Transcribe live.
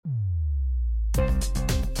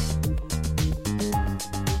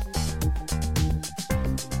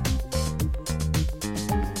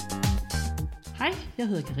Hej, jeg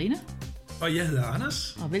hedder Karina. Og jeg hedder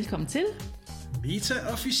Anders. Og velkommen til Meta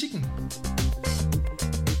og fysikken.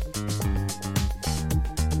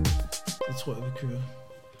 Så tror jeg, vi kører.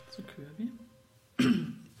 Så kører vi.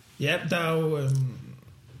 Ja, der er jo...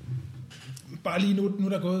 bare lige nu er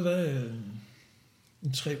der gået,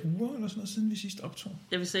 3 uger eller sådan noget, siden vi sidst optog.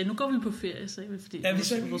 Ja, vi sagde, nu går vi på ferie, sagde vi, fordi ja, vi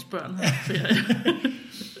sagde, vores børn har ferie.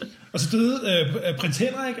 Og så døde prins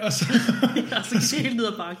Henrik, og så... ja, så gik det helt ned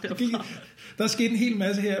ad bakke derfra. Der er sket en hel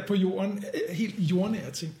masse her på jorden, helt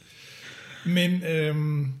jordnære ting. Men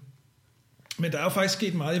der er jo faktisk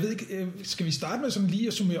sket meget. Jeg ved ikke, skal vi starte med sådan lige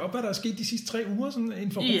at summere op, hvad der er sket de sidste 3 uger, sådan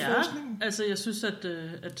inden for rumforskning? Ja, altså jeg synes, at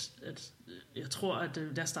jeg tror, at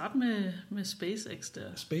lad os starte med SpaceX der.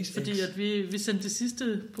 SpaceX. Fordi at vi sendte det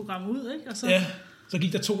sidste program ud, ikke? Og så, ja, så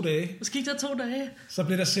gik der 2 dage. Så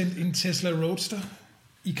blev der sendt en Tesla Roadster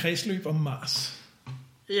i kredsløb om Mars.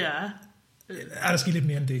 Ja. Der sket lidt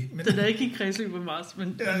mere end det. Men den er ikke i kredsløb om Mars,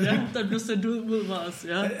 men ja, den blev sendt ud mod Mars.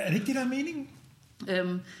 Ja. Er det ikke det, der er meningen?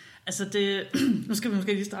 Altså det, nu skal vi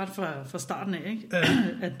måske lige starte fra starten af, ikke?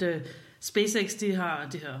 At SpaceX, de har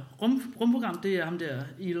det her rumprogram, det er ham der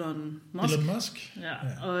Elon Musk. Ja.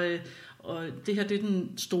 Og det her, det er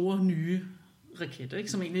den store nye raket,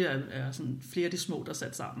 ikke? Som egentlig er sådan flere af de små, der er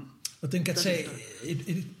sat sammen. Og den kan tage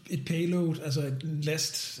et payload, altså et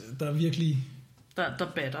last, der virkelig...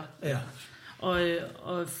 Der batter. Ja.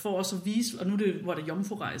 Og for også at vise, og nu var det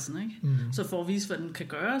jomfrurejsen, ikke? Mm. Så for at vise, hvad den kan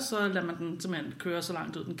gøre, så lader man den simpelthen køre så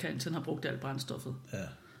langt ud, den kan, til den har brugt alt brændstoffet. Ja.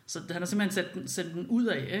 Så han har simpelthen sendt den ud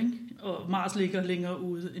af, ikke? Og Mars ligger længere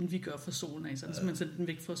ude, end vi gør fra solen af, så han har simpelthen sendt den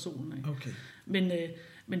væk fra solen af. Okay.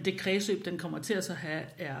 Men det kredsløb, den kommer til at så have,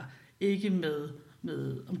 er ikke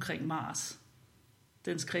med omkring Mars.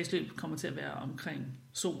 Dens kredsløb kommer til at være omkring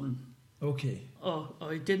solen. Okay.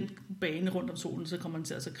 Og i den bane rundt om solen, så kommer den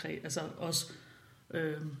til at også...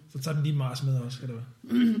 så tager den lige Mars med også, eller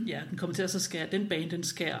hvad? Ja, den kommer til at så skære... Den bane, den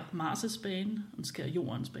skærer Mars' bane, og den skærer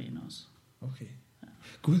Jordens bane også. Okay. Ja.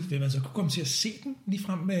 Gud, vil man så kunne komme til at se den lige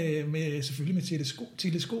frem med selvfølgelig med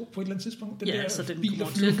teleskop på et eller andet tidspunkt? Ja, så den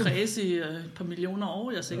kommer til at kredse i et par millioner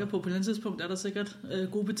år. Jeg er sikker på et eller andet tidspunkt er der sikkert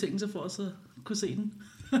gode betingelser for os at kunne se den.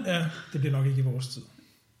 Ja, det bliver nok ikke i vores tid.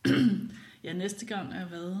 Ja, næste gang er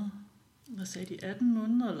hvad sagde de, 18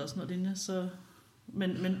 måneder eller sådan noget lignende, så...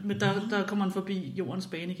 Men der kommer den forbi jordens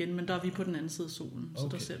bane igen, men der er vi på den anden side af solen, så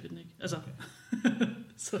der ser vi den ikke. Altså, okay.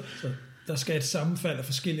 så der skal et sammenfald af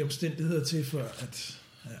forskellige omstændigheder til, for at...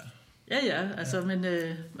 Ja, altså, men...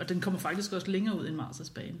 og den kommer faktisk også længere ud end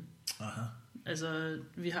Mars' bane. Aha. Altså,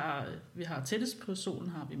 vi har tættest på solen,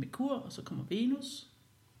 har vi Merkur, og så kommer Venus,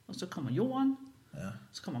 og så kommer Jorden,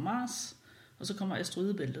 så kommer Mars, og så kommer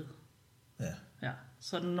asteroidebæltet. Ja,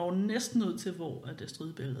 så den når næsten ud til, hvor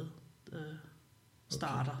asteroidebæltet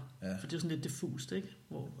starter. Okay. For det er jo sådan lidt diffust, ikke?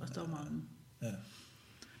 Hvor der er mange. Ja.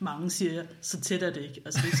 Mange siger, så tæt er det ikke.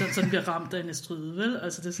 Altså det er ikke sådan, bliver ramt af en asteroide, vel?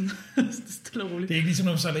 Altså det er sådan det er stille og roligt. Det er ikke ligesom,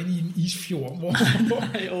 når man sejler ind i en isfjord.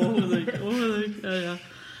 Nej, overhovedet ikke.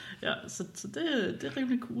 Ja, så det er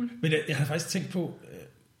rimelig cool. Men jeg har faktisk tænkt på,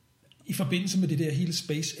 i forbindelse med det der hele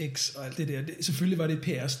SpaceX og alt det der, selvfølgelig var det et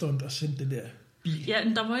PR-stunt at sende den der bil. Ja,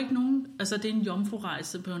 men der var ikke nogen... Altså, det er en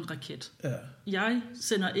jomfrurejse på en raket. Ja. Jeg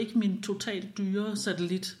sender ikke min totalt dyre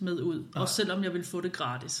satellit med ud, også selvom jeg vil få det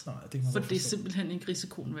gratis. Nej, for det er simpelthen ikke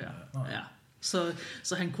risikoen værd. Ja.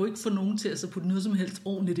 Så han kunne ikke få nogen til at putte noget som helst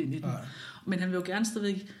ordentligt ind i den. Nej. Men han vil jo gerne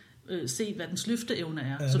stadigvæk se, hvad dens løfteevne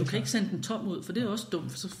er. Så du kan ikke sende den tom ud, for det er også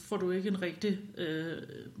dumt, for så får du ikke en rigtig...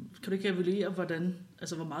 kan du ikke evaluere,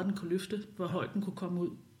 hvor meget den kunne løfte, hvor højt den kunne komme ud.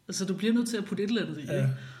 Altså, du bliver nødt til at putte et eller andet i, ikke?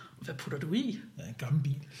 Hvad putter du i? Ja, en gammel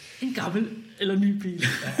bil. En gammel eller ny bil.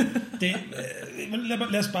 Ja,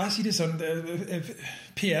 lad os bare sige det sådan.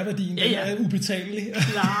 PR-værdien er ubetalelig.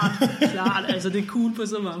 Klart. Altså, det er cool på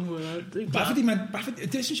så mange måder.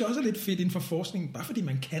 Det synes jeg også er lidt fedt inden for forskningen. Bare fordi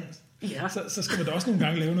man kan, så skal man da også nogle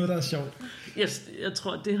gange lave noget, der er sjovt. Jeg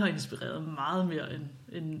tror, det har inspireret meget mere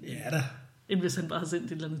end hvis han bare har sendt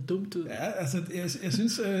et eller andet dumt ud. Ja, altså, jeg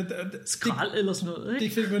synes... skrald eller sådan noget, ikke?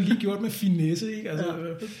 Det fik man lige gjort med finesse, ikke?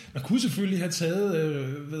 Altså, man kunne selvfølgelig have taget,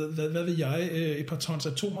 hvad ved jeg, et par tons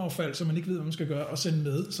atomaffald, som man ikke ved, hvad man skal gøre, og sende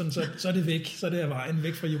med, sådan, så er det væk, så er det af vejen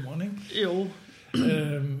væk fra jorden, ikke? Jo.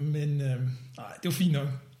 Men nej, det var fint nok.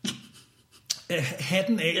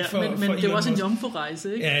 Hatten af for men det var også en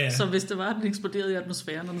jomfrurejse, ikke? Ja. Så hvis det var, at den eksploderede i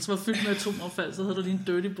atmosfæren, og den så var fyldt med atomaffald, så havde du lige en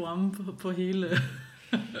dirty bomb på hele...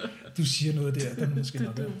 Du siger noget der måske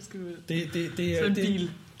nok. Det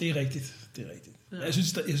er rigtigt. Ja. Jeg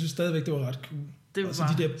synes stadigvæk, det var ret cool. Det var altså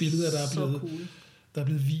de der billeder, der er blevet cool. der er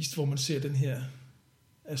blevet vist, hvor man ser den her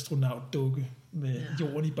astronautdukke med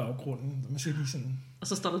jorden i baggrunden. Man ser lige sådan... Og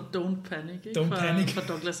så står der Don't Panic, ikke? Fra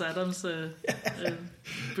Douglas Adams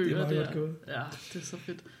bøger der. Ja, det er så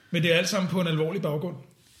fedt. Men det er alt sammen på en alvorlig baggrund.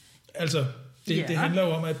 Altså, det handler jo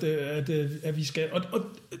om, at vi skal...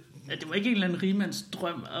 Ja, det var ikke en eller anden rigmands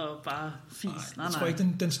drøm at bare fis. Nej, jeg tror ikke,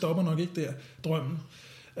 den stopper nok ikke der, drømmen.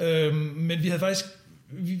 Men vi havde faktisk...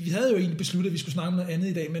 Vi havde jo egentlig besluttet, at vi skulle snakke om noget andet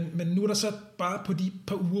i dag, men nu er der så bare på de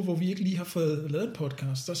par uger, hvor vi ikke lige har fået lavet et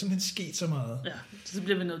podcast, der er simpelthen sket så meget. Ja, så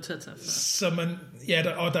bliver vi nødt til at tage for. Så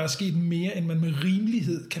og der er sket mere, end man med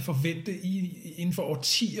rimelighed kan forvente inden for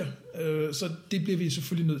årtier. Så det bliver vi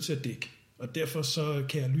selvfølgelig nødt til at dække. Og derfor så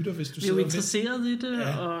kan jeg lytte, hvis du sidder... Vi er jo interesseret i det,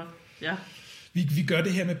 og ja... Vi gør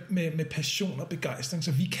det her med passion og begejstring,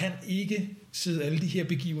 så vi kan ikke sidde alle de her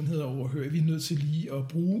begivenheder overhøre. Vi er nødt til lige at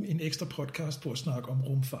bruge en ekstra podcast på at snakke om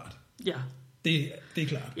rumfart. Ja. Det er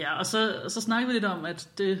klart. Ja, og så snakker vi lidt om, at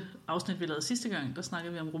det afsnit, vi lavede sidste gang, der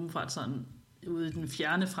snakkede vi om rumfart sådan ude i den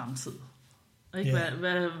fjerne fremtid. Ikke? Ja.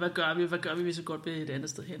 Hvad gør vi? Hvad gør vi, hvis vi godt vil et andet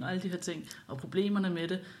sted hen? Og alle de her ting, og problemerne med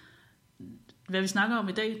det. Hvad vi snakker om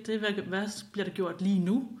i dag, det er, hvad bliver der gjort lige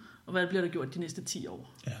nu, og hvad bliver der gjort de næste 10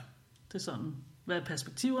 år? Ja. Det er sådan, hvad er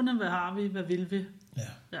perspektiverne, hvad har vi, hvad vil vi?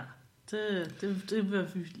 Ja, det er, hvad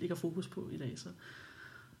vi lægger fokus på i dag. Så.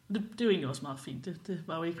 Det er jo egentlig også meget fint. Det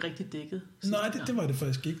var jo ikke rigtig dækket. Nej, det var det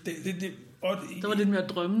faktisk ikke. Der var lidt mere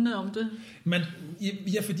drømmende om det. Men,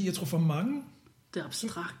 fordi jeg tror for mange... Det er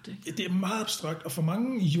abstrakt, ikke? Det er meget abstrakt, og for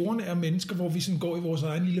mange jordnære mennesker, hvor vi sådan går i vores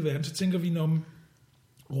egen lille verden, så tænker vi om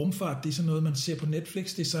rumfart, det er sådan noget, man ser på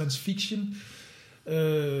Netflix, det er science fiction.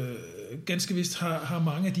 Ganske vist har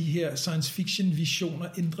mange af de her science fiction visioner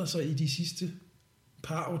ændret sig i de sidste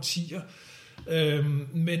par årtier,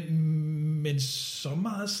 men så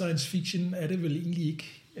meget science fiction er det vel egentlig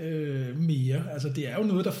ikke mere. Altså det er jo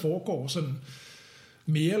noget, der foregår sådan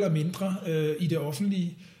mere eller mindre i det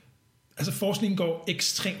offentlige. Altså forskningen går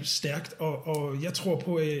ekstremt stærkt, og jeg tror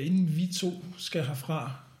på, at inden vi to skal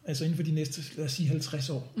herfra, altså inden for de næste, lad os sige 50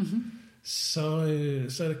 år,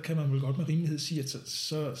 så kan man vel godt med rimelighed sige, at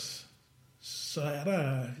så er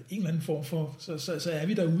der en eller anden form for, så er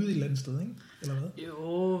vi derude et eller andet sted, ikke? Eller hvad?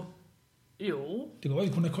 Jo. Det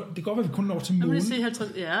går godt, at vi kun når til månen.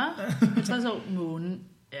 Jeg 50 år månen.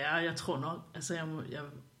 Ja, jeg tror nok, altså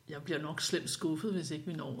jeg bliver nok slemt skuffet, hvis ikke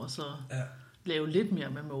vi når at så lave lidt mere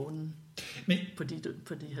med månen. Men, på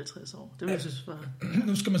de 50 år. Det vil jeg synes var...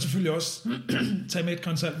 Nu skal man selvfølgelig også tage med et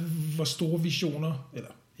grænsalt, hvor store visioner, eller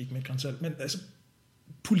ikke med et grænsalt, men altså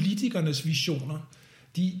politikernes visioner,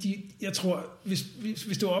 jeg tror,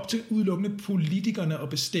 hvis det var op til udelukkende politikerne at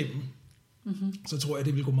bestemme, så tror jeg,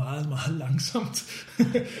 det vil gå meget, meget langsomt.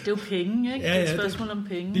 Det er jo penge, ikke? Det er et spørgsmål om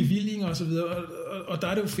penge. Bevillinger og så videre. Og der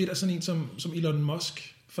er det jo fedt, at sådan en som Elon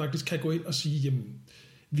Musk faktisk kan gå ind og sige, jamen,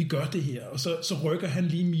 vi gør det her. Og så rykker han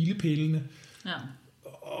lige milepælene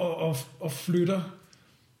og flytter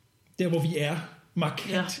der, hvor vi er,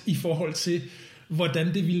 markant i forhold til,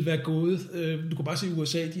 hvordan det ville være gået. Du kan bare se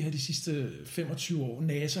USA, de sidste 25 år.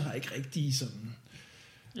 NASA har ikke rigtig sådan...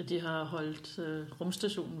 Ja, de har holdt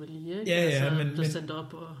rumstationen ved lige, ikke? Ja, men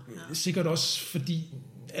op og, sikkert også, fordi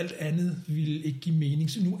alt andet ville ikke give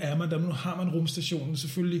mening. Så nu er man der, nu har man rumstationen.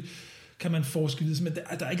 Selvfølgelig kan man forske videre, men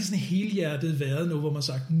der er ikke sådan en helhjertet været noget, hvor man har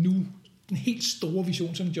sagt, nu den helt store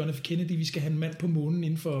vision som John F. Kennedy, vi skal have en mand på månen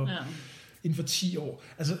inden for 10 år.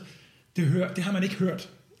 Altså, det har man ikke hørt.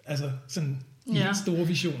 Altså, sådan de helt store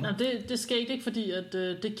visioner. Nej, det skete ikke, fordi at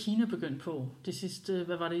det Kina begyndte på de sidste,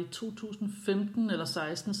 hvad var det, i 2015 eller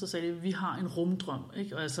 16, så sagde de, at vi har en rumdrøm.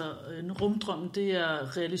 Ikke? Og altså, en rumdrøm, det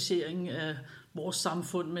er realisering af vores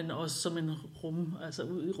samfund, men også som en altså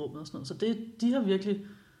ud i rummet og sådan noget. Så de har virkelig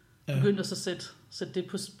begyndt at så sætte det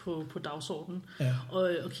på dagsordenen. Ja.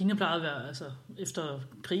 Og Kina plejede at være, altså efter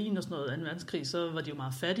krigen og sådan noget, 2. verdenskrig, så var de jo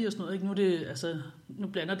meget fattige og sådan noget. Ikke? Nu, nu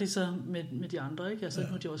blander de sig med de andre, ikke? Altså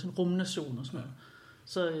nu er de også en rumnation og sådan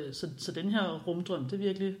noget. Så den her rumdrøm, det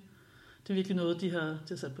er virkelig noget, de har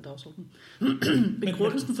sat på dagsordenen.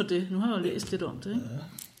 Begrundelsen for det, nu har jeg jo læst lidt om det,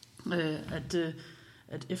 ikke?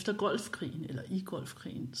 At efter Golfkrigen, eller i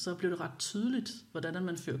Golfkrigen, så blev det ret tydeligt, hvordan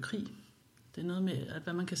man fører krig. Det er noget med, at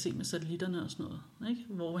hvad man kan se med satellitterne og sådan noget, ikke?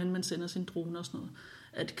 Hvorhen man sender sine droner og sådan noget,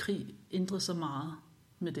 at krig ændrer sig meget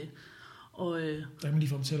med det. Og, der kan man lige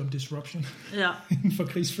få tale om disruption inden for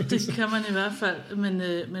krigsførelse. Det kan man i hvert fald,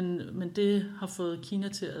 men det har fået Kina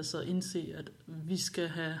til at altså indse, at vi skal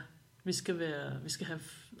have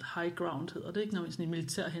high ground, hedder det, ikke? Når vi sådan i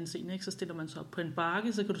militær henseende, ikke? Så stiller man sig op på en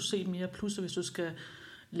bakke, så kan du se mere, plus hvis du skal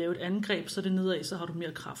lave et angreb, så er det nedad, så har du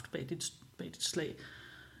mere kraft bag dit slag.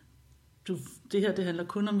 Det her, det handler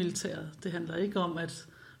kun om militæret. Det handler ikke om, at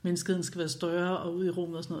menneskeheden skal være større og ude i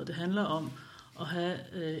rummet og sådan noget. Det handler om at have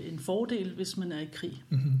en fordel, hvis man er i krig.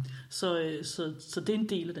 Mm-hmm. Så det er en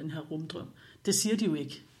del af den her rumdrøm. Det siger de jo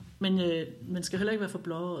ikke. Men man skal heller ikke være for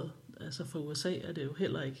blåøjet. Altså for USA er det jo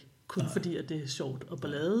heller ikke kun fordi, at det er sjovt og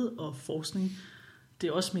ballade og forskning. Det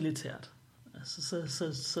er også militært.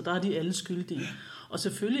 Altså, så der er de alle skyldige. Og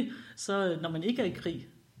selvfølgelig, så når man ikke er i krig,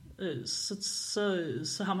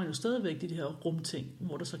 så har man jo stadigvæk de her rumting,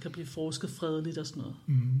 hvor der så kan blive forsket fredeligt og sådan noget.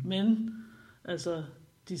 Mm. Men altså,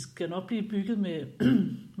 de skal nok blive bygget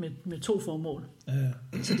med 2 formål.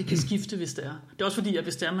 Så de kan skifte, hvis det er. Det er også fordi, at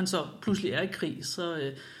hvis det er, man så pludselig er i krig,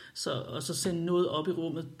 og så sende noget op i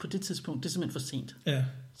rummet på det tidspunkt, det er simpelthen for sent. Ja.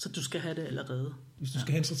 Så du skal have det allerede. Hvis du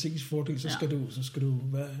skal have en strategisk fordel, så skal du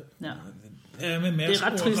være... Ja, med det er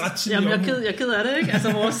ret trist. Jamen, jeg er ked af det, ikke?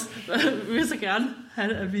 Altså, vi vil så gerne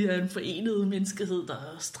have, at vi er en forenet menneskehed,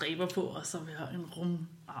 der stræber på at så være en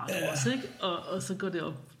rumart også, ikke? Og så går det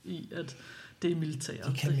op i, at det er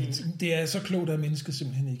militæret. Det er så klogt, at mennesket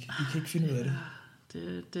simpelthen ikke. Vi kan ikke finde ud af det.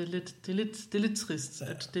 Det er lidt trist,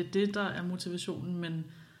 at det er det, der er motivationen, men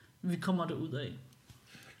vi kommer derud af.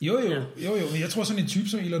 Jo. Jeg tror sådan en type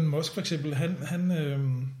som Elon Musk for eksempel,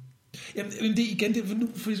 jamen det igen,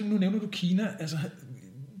 for eksempel, nu nævner du Kina, altså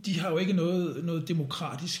de har jo ikke noget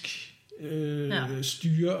demokratisk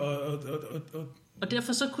styre og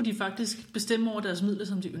derfor så kunne de faktisk bestemme over deres midler,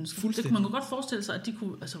 som de ønsker. Det kunne man godt forestille sig, at de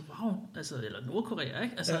kunne, eller Nordkorea,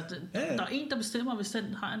 ikke? Altså, der er en, der bestemmer, hvis den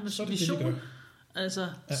har en vision. Altså,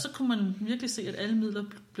 så kunne man virkelig se, at alle midler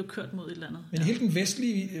blev kørt mod et eller andet. Men hele den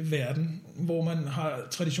vestlige verden, hvor man har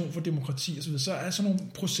tradition for demokrati og så videre, så er sådan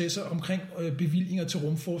nogle processer omkring bevillinger til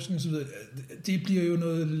rumforskning og så videre, det bliver jo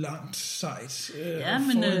noget langt sejt.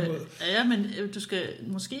 Men du skal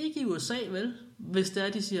måske ikke i USA, vel? Hvis det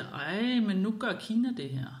er, de siger, men nu gør Kina det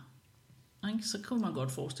her. Så kunne man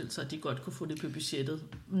godt forestille sig, at de godt kunne få det på budgettet.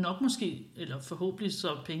 Nok måske, eller forhåbentlig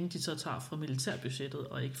så penge, de så tager fra militærbudgettet,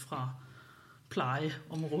 og ikke fra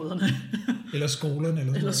plejeområderne. Eller skolerne.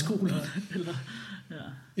 Eller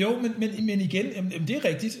Jo, men igen, jamen, det er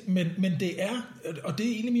rigtigt, men det er, og det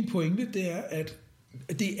er egentlig min pointe, det er, at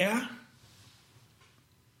det er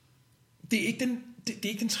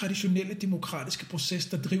ikke den traditionelle demokratiske proces,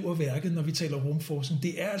 der driver værket, når vi taler rumforskning.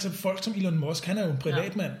 Det er altså folk som Elon Musk, han er jo en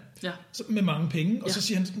privatmand med mange penge, og så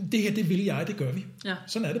siger han, det her, det vil jeg, det gør vi. Ja.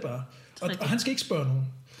 Sådan er det bare. Og han skal ikke spørge nogen.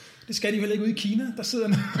 Det skal de jo heller ikke ude i Kina, der sidder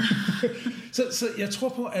så jeg tror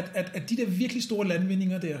på, at de der virkelig store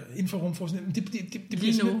landvindinger der inden for rumforskning, det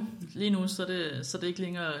lige nu, så er det ikke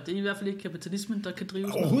længere, det er i hvert fald ikke kapitalismen, der kan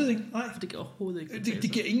drive overhovedet ikke, nej. For det kan overhovedet ikke.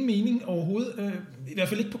 Det giver ingen mening overhovedet, i hvert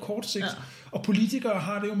fald ikke på kort sigt. Ja. Og politikere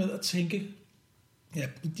har det jo med at tænke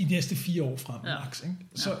de næste 4 år frem, max, ikke?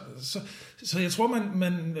 Så jeg tror,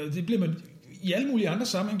 man det bliver man i alle mulige andre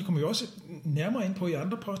sammenhæng, det kommer jo også nærmere ind på i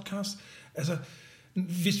andre podcasts, altså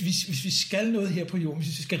hvis vi skal noget her på jorden,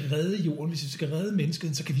 hvis vi skal redde jorden, hvis vi skal redde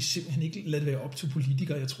menneskeheden, så kan vi simpelthen ikke lade det være op til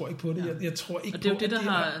politikere. Jeg tror ikke på det. Jeg tror ikke og det er jo det,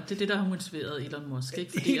 det er det, der har motiveret Elon Musk,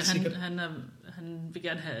 ikke? Fordi han vil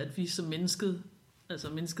gerne have, at vi som mennesket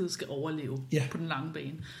skal overleve på den lange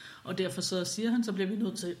bane. Og derfor så siger han, så bliver vi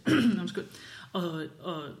nødt til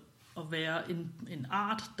at være en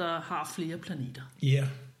art, der har flere planeter. Ja.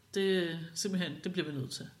 Det bliver vi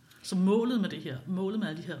nødt til. Så målet med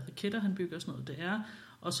alle de her raketter, han bygger og sådan noget, det er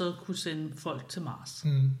at så kunne sende folk til Mars.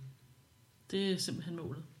 Mm. Det er simpelthen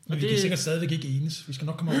målet. Men vi kan sikkert stadigvæk ikke enes. Vi skal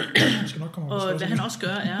nok komme over. Og hvad han også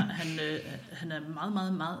gør, er, at han er meget,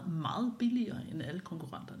 meget, meget, meget billigere end alle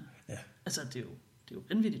konkurrenterne. Ja. Altså, det er jo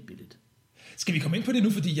vanvittigt billigt. Skal vi komme ind på det nu?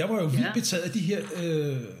 Fordi jeg var jo vildt betaget af de her,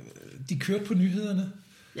 de kørte på nyhederne.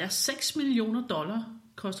 Ja, $6 millioner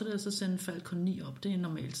koster det altså at sende Falcon 9 op. Det er en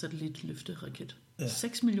normal satellitløfteraket. Ja.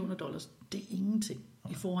 $6 millioner, det er ingenting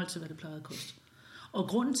i forhold til, hvad det plejede at koste. Og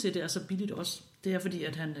grunden til, at det er så billigt også, det er fordi,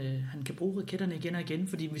 at han kan bruge raketterne igen og igen,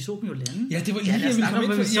 fordi vi så dem jo lande. Ja, det var lige det, vi kom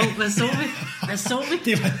ind på. Hvad så vi?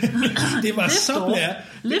 Det var så blære.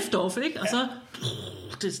 Lift-off, ikke? Og så...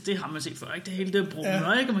 Det har man set før, ikke? Det hele det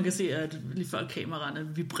brugner, ikke? Og man kan se, at lige før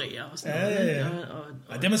kameraerne vibrerer og sådan noget. Ja.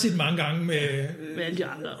 Og det har man set mange gange med alle de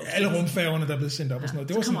andre. Alle rumfærgerne, der er blevet sendt op og sådan noget.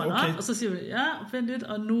 Det var sådan, okay. Op, og så siger vi, vent lidt,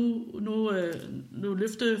 og nu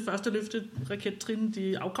første løfte rakettrin,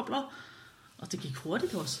 de afkobler. Og det gik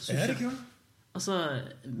hurtigt også, synes jeg. Det gjorde. Og så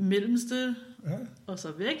mellemste, og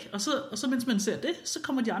så væk. Og så mens man ser det, så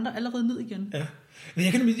kommer de andre allerede ned igen. Ja. Men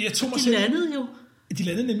jeg tog mig selv... De landede jo. De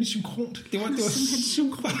landede nemlig synkront. Det var simpelthen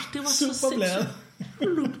synkront. Det var så sindssygt.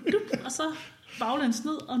 Og så baglæns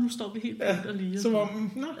ned, og nu står vi helt blandt og lige. Så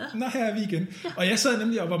var her er vi igen. Ja. Og jeg sad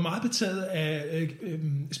nemlig og var meget betaget af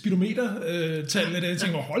speedometer-tallene. Jeg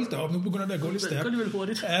tænkte, hold da op, nu begynder det at gå lidt stærkt. Det går lige vel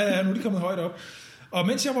hurtigt. Ja, nu er de kommet højt op. Og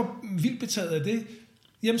mens jeg var vildt betaget af det,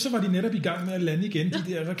 jamen så var de netop i gang med at lande igen, de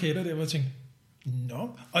der raketter der, hvor jeg tænkte,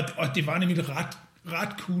 nå. Og det var nemlig et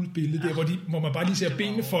ret cool billede der, hvor man bare lige ser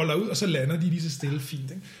benene folder ud, og så lander de lige så stille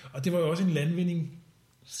fint. Ikke? Og det var jo også en landvinding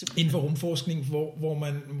inden for rumforskning,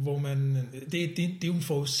 hvor man det er jo en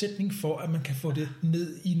forudsætning for, at man kan få det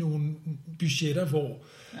ned i nogle budgetter, hvor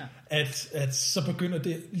at så begynder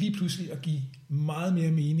det lige pludselig at give meget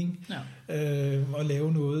mere mening at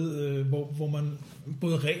lave noget, hvor man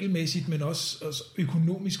både regelmæssigt, men også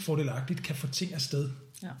økonomisk fordelagtigt kan få ting afsted.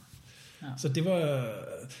 Ja. Så det var...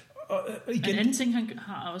 Og igen, en anden ting, han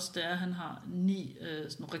har også, det er, at han har 9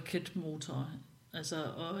 sådan raketmotorer. Altså,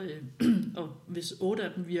 og hvis 8 af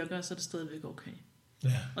dem virker, så er det stadigvæk okay.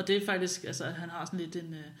 Ja. Og det er faktisk, altså, at han har sådan lidt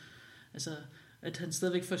en... altså, at han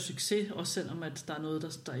stadigvæk får succes, også selvom at der er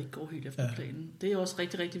noget, der ikke går helt efter planen. Det er også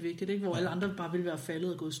rigtig, rigtig vigtigt, ikke? Hvor alle andre bare vil være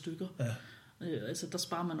faldet og gået i stykker. Ja. Altså, der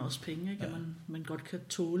sparer man også penge, ikke? At man godt kan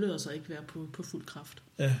tåle, og så ikke være på fuld kraft.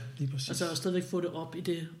 Ja, lige præcis. Altså, og stadigvæk få det op i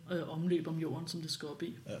det omløb om jorden, som det skal op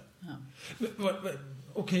i. Ja.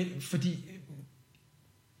 Okay, fordi...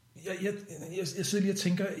 Jeg sidder lige og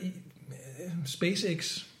tænker i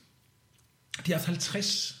SpaceX. De har haft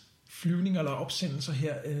 50 flyvninger eller opsendelser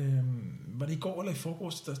her. Var det i går eller i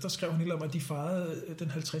forgårs? Der skrev han om, at de fejrede den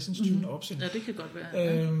 50. opsendelse. Ja, det kan godt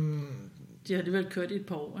være. De har alligevel kørt i et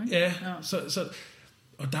par år, ikke? Ja. Så,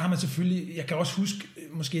 og der har man selvfølgelig... Jeg kan også huske,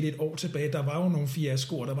 måske det et år tilbage, der var jo nogle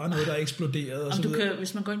fiaskoer, der var noget, der eksploderede. Og så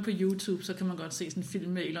hvis man går ind på YouTube, så kan man godt se sådan en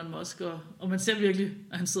film med Elon Musk, og man ser virkelig,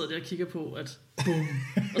 at han sidder der og kigger på, at bum,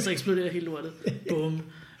 og så eksploderer hele lortet. Bum,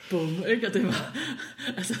 bum, ikke? Og det var...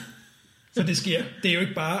 Altså, så det sker. Det er jo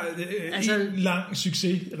ikke bare en lang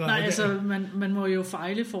succes. Nej, altså, man må jo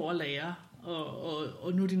fejle for at lære,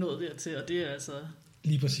 og nu er de nået dertil, og det er altså...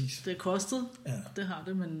 Lige præcis. Det er kostet, det har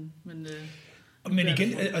det, men men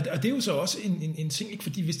igen, og det er jo så også en ting, ikke?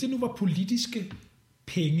 Fordi hvis det nu var politiske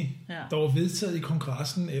penge, der var vedtaget i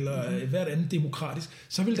kongressen, eller hvert andet demokratisk,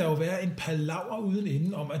 så vil der jo være en palaver uden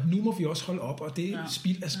ende om, at nu må vi også holde op, og det er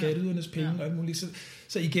spild af skatteydernes penge og alt muligt.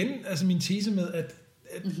 Så igen, altså min tese med, at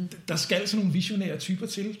der skal sådan nogle visionære typer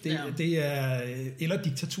til. Det er eller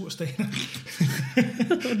diktaturstater.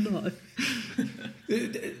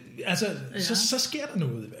 Altså, så sker der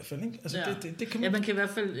noget i hvert fald, ikke? Altså, det kan man... man kan i hvert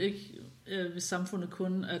fald ikke, hvis samfundet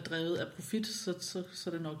kun er drevet af profit, så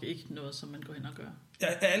er det nok ikke noget, som man går hen og gør. Ja,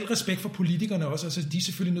 al respekt for politikerne også, altså de er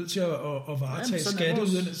selvfølgelig nødt til at varetage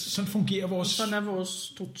skatteyderne. Sådan fungerer vores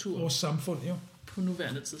struktur. Vores samfund, jo. På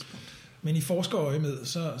nuværende tidspunkt. Men i forskerøje med,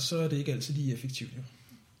 så er det ikke altid lige effektivt, jo.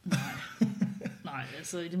 Nej,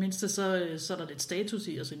 altså i det mindste, så er der lidt status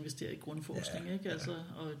i at investere i grundforskning, ikke? Altså,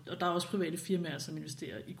 og der er også private firmaer, som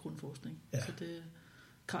investerer i grundforskning. Ja. Så det er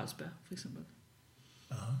Carlsberg, for eksempel.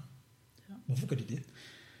 Aha. Ja. Hvorfor gør de det?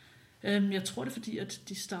 Jeg tror det er fordi, at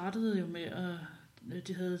de startede jo med at...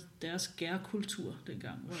 De havde deres gærkultur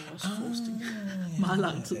dengang, hvor der også forskning. Meget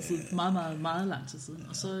lang tid siden. Meget lang tid siden.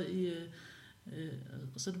 Og så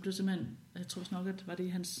så det blev simpelthen, jeg tror nok, at var det i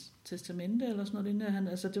hans testamente eller sådan noget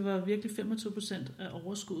lignende. Altså det var virkelig 25% af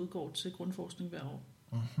overskuddet går til grundforskning hver år.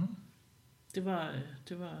 Uh-huh. Det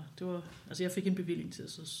var, altså jeg fik en bevilling til at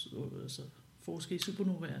så forske i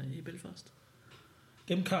supernovaer i Belfast.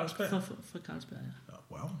 Gennem Carlsberg? Fra Carlsberg,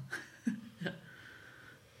 ja. Wow. Ja.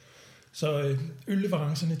 Så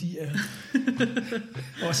ølleverancerne, de er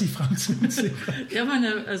også i fremtiden. Jamen,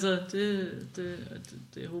 altså,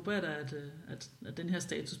 det håber jeg da, at den her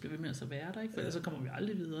status bliver ved med at være der, ikke? For ellers så kommer vi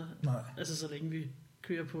aldrig videre. Nej. Altså, så længe vi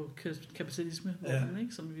kører på kapitalisme,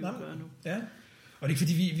 ikke? Som vi vil gøre nu. Ja. Og det er ikke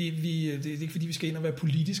fordi, det er ikke fordi, vi skal ind og være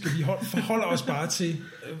politiske. Vi forholder os bare til...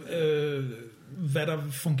 hvad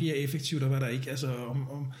der fungerer effektivt, og hvad der ikke. Altså,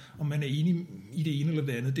 om man er enig i det ene eller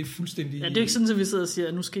det andet. Det er fuldstændig... Ja, det er ikke sådan, at vi sidder og siger,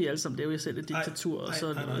 at nu skal I alle sammen lave jer selv et diktatur, og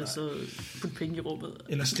så putte penge i rummet.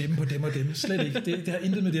 Eller stemme på dem og dem. Slet ikke. Det har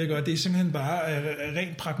intet med det at gøre. Det er simpelthen bare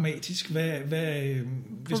rent pragmatisk.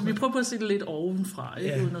 Vi prøver på at se det lidt ovenfra,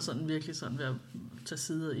 ikke? Uden at sådan virkelig sådan tage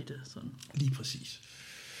sider i det. Sådan. Lige præcis.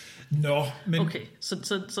 Nå, men... Okay,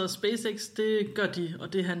 så SpaceX, det gør de,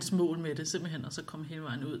 og det er hans mål med det, simpelthen, og så komme hele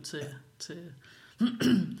vejen ud til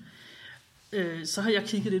så har jeg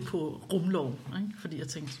kigget lidt på rumlov, ikke? Fordi jeg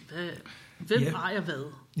tænkte, hvem ejer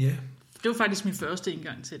hvad? Yeah. Det var faktisk min første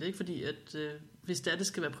indgang til det, ikke? Fordi at hvis det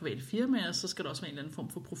skal være private firmaer, så skal der også være en eller anden form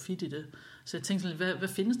for profit i det. Så jeg tænkte, hvad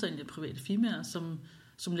findes der egentlig private firmaer,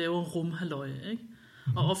 som laver rumhalløje, ikke?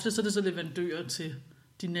 Mm-hmm. Og ofte så er det så leverandører til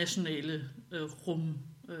de nationale rum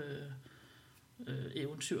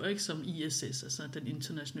eventyr, ikke? Som ISS, altså den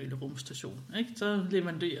internationale rumstation, ikke? Så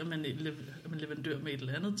leverandører man leverandør med et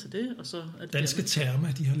eller andet til det, og så... Danske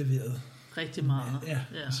Therma, de har leveret rigtig meget. Ja,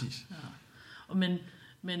 præcis. Ja. Men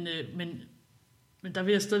der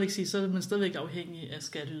vil jeg stadigvæk sige, så er man stadigvæk afhængig af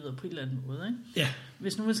skatteyder på en eller anden måde. Ikke? Ja.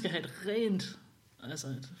 Hvis nu man skal have et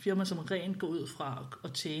firma, som rent går ud fra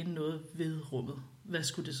at tjene noget ved rummet, hvad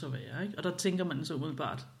skulle det så være? Ikke? Og der tænker man så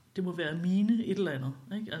umiddelbart, det må være mine et eller andet.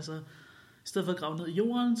 Ikke? Altså, i stedet for at grave ned i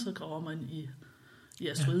jorden, så graver man i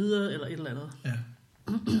asteroider eller et eller andet. Ja.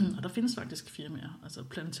 Og der findes faktisk firmaer. Altså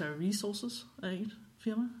Planetary Resources er et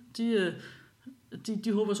firma.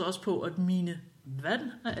 De håber så også på at mine vand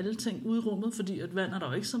af alle ting ude i rummet, fordi at vand er der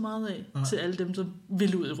jo ikke så meget af til alle dem, som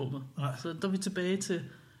vil ud i rummet. Nej. Så der er vi tilbage til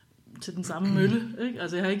den samme mølle. Ikke?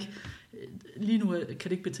 Altså jeg har ikke... Lige nu kan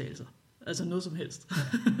det ikke betale sig. Altså noget som helst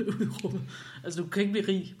ude i rummet. Altså du kan ikke blive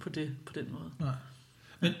rig på den måde. Nej.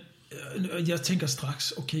 Men jeg tænker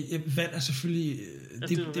straks, okay, vand er selvfølgelig...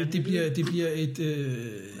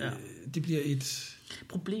 Det bliver et...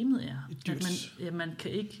 Problemet er, at man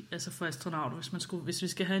kan ikke, altså for astronauter, hvis vi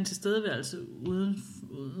skal have en tilstedeværelse uden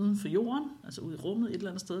for jorden, altså ude i rummet et eller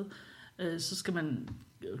andet sted, så skal man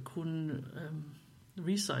kunne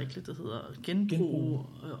recycle, det hedder genbruge,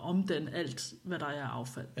 omdanne alt, hvad der er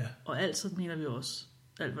affald. Ja. Og alt, så mener vi også,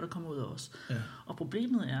 alt, hvad der kommer ud af os. Ja. Og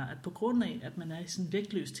problemet er, at på grund af, at man er i sådan en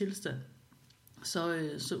vægtløs tilstand, så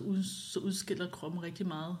udskiller kroppen rigtig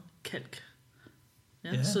meget kalk.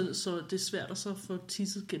 Ja. Så det er svært at så få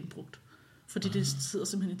tisset genbrugt. Fordi det sidder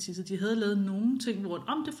simpelthen i tisset. De havde lavet nogle ting,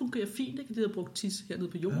 hvor det fungerer fint, ikke? De havde brugt tis hernede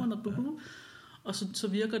på jorden, og så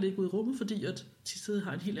virker det ikke ud i rummet, fordi at tisset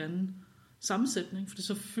har en helt anden sammensætning, for det er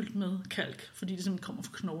så fyldt med kalk, fordi det simpelthen kommer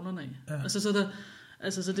fra knoglerne af. Ja.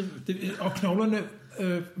 Og knoglerne,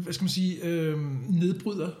 hvad skal man sige,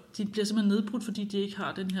 nedbryder. De bliver simpelthen nedbrudt, fordi de ikke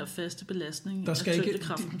har den her faste belastning af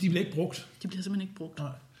tyngdekraften. De bliver ikke brugt. De bliver simpelthen ikke brugt.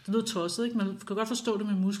 Nej. Det lyder tosset, ikke? Man kan godt forstå det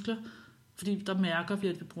med muskler, fordi der mærker vi,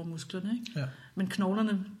 at vi bruger musklerne, ikke? Ja. Men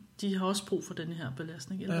knoglerne, de har også brug for den her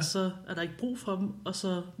belastning, ellers så er der ikke brug for dem, og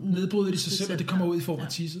så... Nedbryder de sig selv, og det kommer ud i form af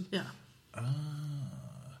tisset? Ja.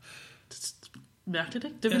 Mærkeligt,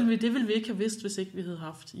 ikke? Det ville vi ikke have vidst, hvis ikke vi havde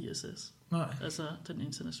haft ISS. Nej. Altså den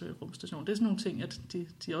internationale rumstation. Det er sådan nogle ting, at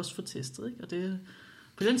de også får testet, ikke? Og det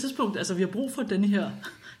på den tidspunkt, altså vi har brug for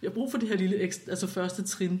det her lille første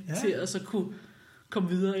trin til at så kunne komme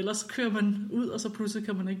videre. Ellers kører man ud, og så pludselig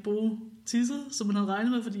kan man ikke bruge tisset, som man havde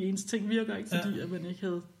regnet med, fordi ens ting virker ikke, fordi at man ikke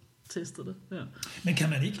havde testet det. Ja. Men kan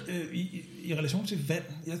man ikke, i relation til vand,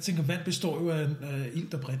 jeg tænker, vand består jo af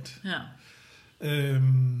ilt og brint. Ja.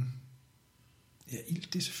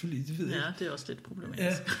 Ilt, det er selvfølgelig, det ved jeg. Ja, det er også lidt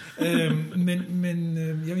problematisk. Men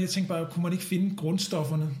jeg tænker bare, kunne man ikke finde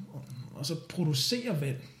grundstofferne, og så producere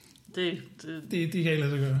vand? Det kan jeg lade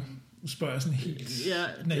sig gøre. Nu spørger jeg sådan helt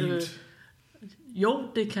naivt. Jo,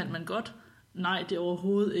 det kan man godt. Nej, det er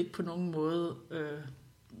overhovedet ikke på nogen måde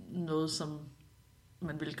noget, som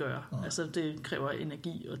man vil gøre. Nej. Altså, det kræver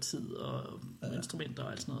energi og tid og instrumenter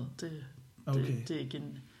og alt sådan noget. Det er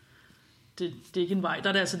ikke en vej. Der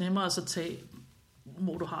er det altså nemmere at så tage,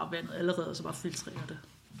 hvor du har vandet allerede, og så bare filtrere det.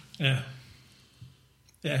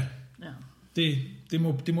 Ja. Det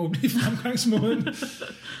må blive fremgangsmåden.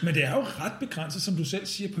 Men det er jo ret begrænset, som du selv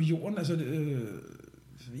siger, på jorden. Altså,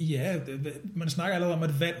 man snakker allerede om,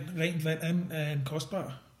 at rent vand er en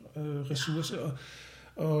kostbar ressource,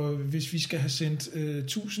 og hvis vi skal have sendt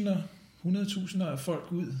 100.000 af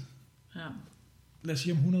folk ud, lad os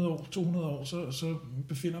sige om 100 år, 200 år, så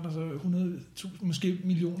befinder der sig 100.000, måske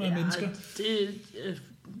millioner af mennesker.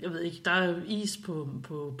 Jeg ved ikke, der er is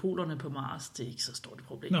på polerne på Mars, det er ikke så stort et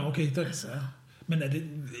problem. Nå, okay. Men er det,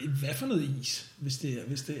 hvad for noget is, hvis det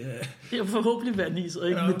er... Det er forhåbentlig vandis, og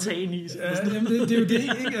ikke metanis. Jamen det er jo det,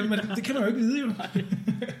 ikke? Men det kan man jo ikke vide, jo.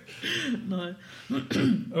 Nej.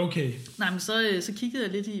 Okay. Nej, men så kiggede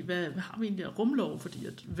jeg lidt i, hvad har vi egentlig af rumlov, fordi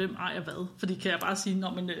at, hvem ejer hvad? Fordi kan jeg bare sige,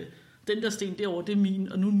 den der sten derovre, det er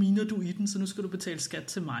min, og nu miner du i den, så nu skal du betale skat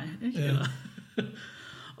til mig. Ikke? Ja.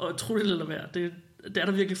 Og tro det eller hvad, det er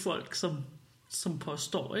der virkelig folk, som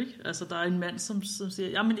påstår, ikke? Altså, der er en mand, som siger,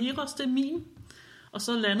 jamen Eros, det er min. Og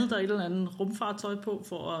så landede der et eller andet rumfartøj på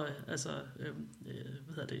for at,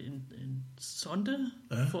 en sonde,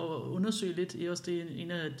 for at undersøge lidt. Eros, det er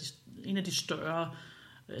en af de større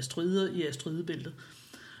asteroider i asteroidebæltet.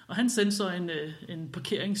 Og han sendte så en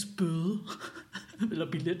parkeringsbøde,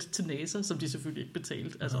 eller billet til NASA, som de selvfølgelig ikke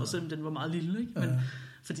betalte. Altså, også selvom den var meget lille, ikke? Men,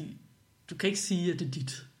 fordi du kan ikke sige, at det er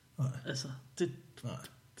dit. Nej. Altså, det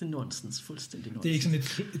er nonsens, fuldstændig nonsens. Det er ikke sådan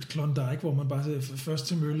et Klondike, hvor man bare sætter først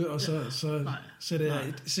til mølle, og så sætter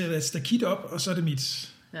jeg et stakit op, og så er det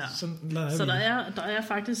mit. Ja. Så der er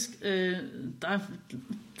faktisk der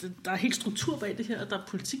er helt struktur bag det her, der er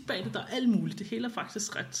politik bag det, der er alt muligt. Det hele er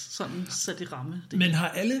faktisk ret sådan sat i ramme. Men har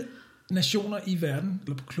alle nationer i verden,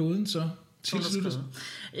 eller på kloden så, tilsluttet?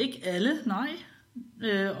 Ikke alle, nej.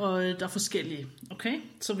 Og der er forskellige. Okay?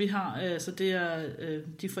 Så vi har, så det er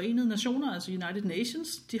de Forenede Nationer, altså United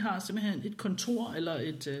Nations, de har simpelthen et kontor eller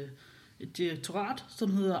et direktorat,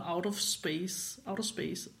 som hedder Outer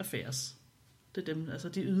Space Affairs. Det er dem, altså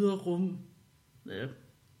de ydre rum. Det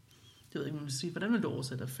ved jeg ikke, hvad man siger. Hvordan vil du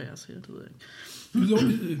oversætte affairs her? Det ved jeg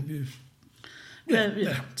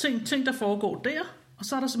ikke. Ting, der foregår der, og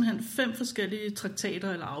så er der simpelthen 5 forskellige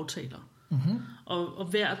traktater eller aftaler. Mm-hmm. Og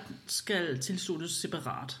hvert skal tilsluttes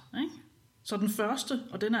separat. Ikke? Så den første,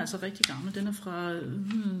 og den er altså rigtig gammel, den er fra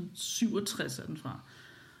 67 er den fra.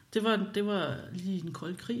 Det var lige den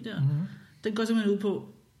kolde krig der. Mm-hmm. Den går simpelthen ud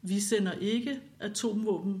på, vi sender ikke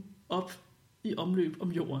atomvåben op i omløb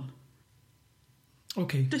om jorden.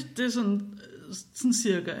 Okay. Det er sådan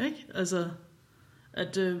cirka, ikke? Altså,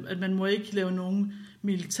 at man må ikke lave nogen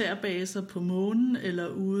militærbaser på månen eller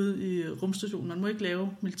ude i rumstationen. Man må ikke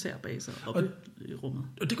lave militærbaser oppe i rummet.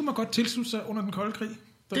 Og det kunne man godt tilslutte sig under den kolde krig?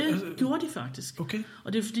 Det gjorde de faktisk. Okay.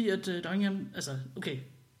 Og det er fordi, at der er ingen... Altså, okay,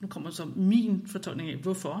 nu kommer så min fortolkning af,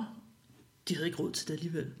 hvorfor. De havde ikke råd til det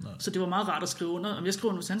alligevel. Nej. Så det var meget rart at skrive under. Om jeg skriver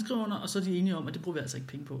under, hvis han skriver under, og så er de enige om, at det bruger vi altså ikke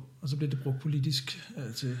penge på. Og så blev det brugt politisk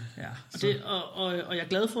til... Ja, og jeg er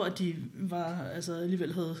glad for, at de var, altså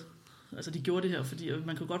alligevel havde... Altså de gjorde det her, fordi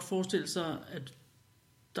man kan godt forestille sig, at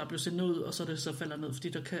der blev sendt ud, og så det så falder ned, fordi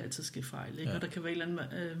der kan altid ske fejl. Ikke? Ja. Og der kan være et eller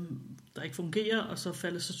andet, der ikke fungerer, og så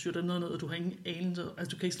styrer der noget ned, og du har ingen anelse.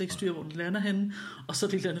 Altså du kan ikke slet ikke styre, hvor den lander henne, og så er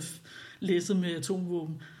det et eller andet læsset med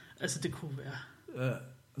atomvåben. Altså det kunne være... Ja.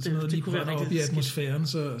 Altså noget lige brænder op i atmosfæren,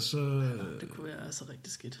 så... det kunne være altså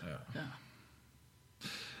rigtig skidt.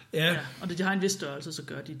 Ja. Og det de har en vis størrelse, så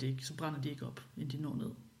gør de det ikke. Så brænder de ikke op, inden de når ned.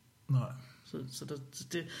 Nej. Så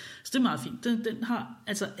det er meget fint. Den har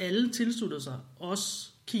altså alle tilsluttet sig, også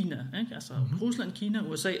Kina, ikke? Altså Rusland, Kina,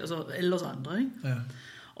 USA, og så alle os andre, ikke? Ja.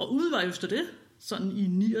 Og udvej efter det, sådan i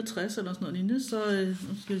 69 eller sådan noget lignende, så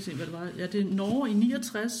nu skal vi se, hvad det var. Ja, det er Norge i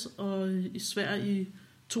 69, og i Sverige i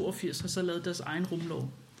 82 har så lavet deres egen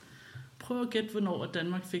rumlov. Prøv at gætte, hvornår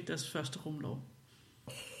Danmark fik deres første rumlov.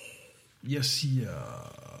 Jeg siger...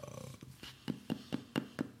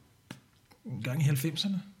 en gang i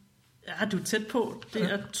 90'erne. Ja, du er tæt på. Det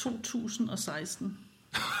er 2016.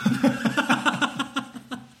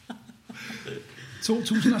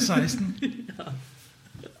 2016? Ja.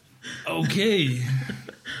 Okay.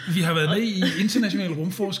 Vi har været med i international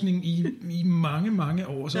rumforskning i mange, mange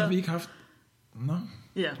år, så har vi ikke haft... Nå.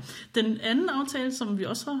 Ja. Den anden aftale, som vi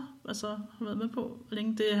også har været med på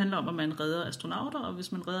længe, det handler om, at man redder astronauter, og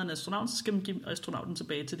hvis man redder en astronaut, så skal man give astronauten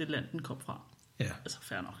tilbage til det land, den kom fra. Ja. Altså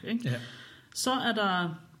fair nok, ikke? Ja. Så er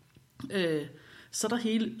der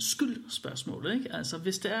hele skyldspørgsmålet, ikke? Altså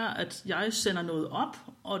hvis det er, at jeg sender noget op,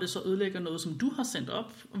 og det så ødelægger noget, som du har sendt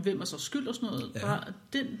op, hvem er så skyld og sådan noget,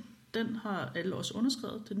 den har alle også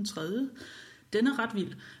underskrevet, det er den tredje. Den er ret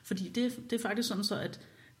vild, fordi det er faktisk sådan så, at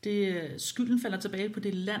skylden falder tilbage på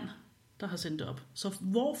det land, der har sendt det op. Så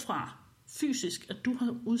hvorfra fysisk, at du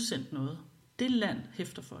har udsendt noget, det land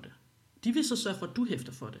hæfter for det. De vil så sørge for, at du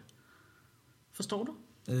hæfter for det. Forstår du?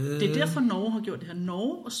 Det er derfor, Norge har gjort det her.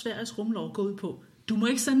 Norge og Sveriges rumlov går ud på, du må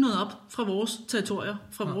ikke sende noget op fra vores territorier,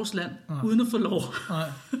 fra vores land, uden at få lov.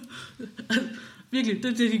 Virkelig,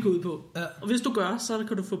 det er det, de går ud på. Ja. Og hvis du gør, så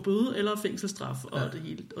kan du få bøde eller fængselsstraf, og det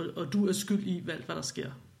hele. Og du er skyld i, hvad der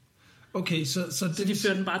sker. Okay, så de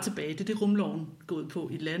fører den bare tilbage. Det er det, rumloven går ud på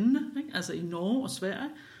i landene. Ikke? Altså i Norge og Sverige,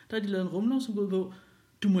 der har de lavet en rumlov, som går ud på,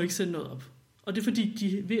 du må ikke sende noget op. Og det er fordi,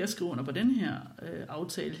 de ved at skrive under på den her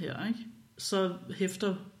aftale her, ikke? Så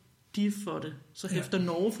hæfter de for det. Så hæfter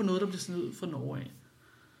Norge for noget, der bliver sendt ud fra Norge af.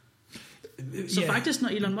 Så faktisk, når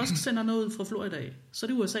Elon Musk sender noget ud fra Florida af, så er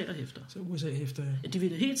det USA, der hæfter. Så USA hæfter, ja. De vil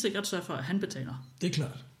helt sikkert sørge for, at han betaler. Det er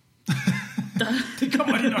klart. Det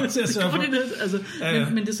kommer de nok til at sørge for.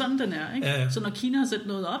 Men det er sådan, den er, ikke? Ja. Så når Kina har sat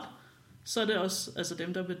noget op, så er det også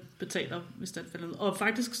dem, der betaler, hvis den falder ned. Og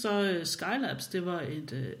faktisk så Skylabs, det var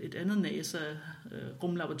et andet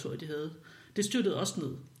NASA-rumlaboratorium, de havde. Det styrtede også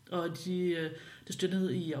ned. Og det styrtede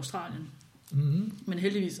ned i Australien. Mm-hmm. Men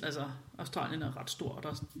heldigvis, altså Australien er ret stor, og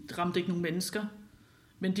der ramte ikke nogen mennesker.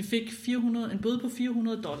 Men de fik en bøde på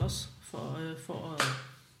 $400 for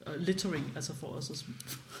littering, altså for os.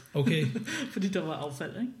 Okay. Fordi der var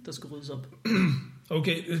affald, ikke? Der skulle ryddes op.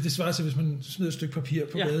 Okay, det svarer sig, hvis man smider et stykke papir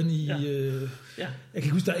på gaden i... Jeg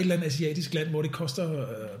kan huske, der er et eller andet asiatisk land, hvor det koster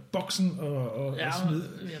boksen at smide.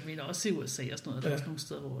 Jeg mener også i USA og sådan noget. Der er også nogle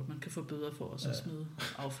steder, hvor man kan få bøder for at smide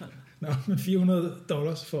affald. Nå, men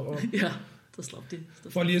 $400 for at... Ja, der slap de.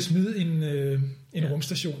 For lige at smide en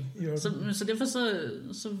rumstation. Så derfor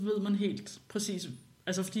så ved man helt præcis...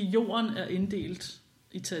 Altså, fordi jorden er inddelt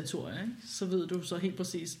i territoriet, ikke? Så ved du så helt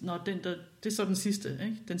præcis, når det er så den sidste,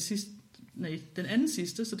 ikke? Den anden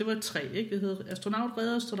sidste, så det var 3, ikke? Det hedder astronaut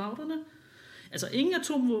redder astronauterne. Altså ingen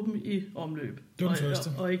atomvåben i omløb. Det var den første.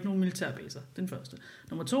 Og ikke nogen militærbaser. Den første.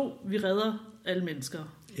 Nummer 2, vi redder alle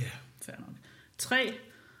mennesker. Ja. Fair nok. 3,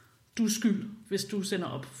 du er skyld, hvis du sender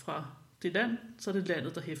op fra det land, så er det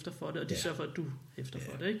landet, der hæfter for det, og de sørger for, at du hæfter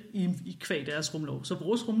for det, ikke? I kvæg deres rumlov. Så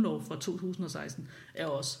vores rumlov fra 2016 er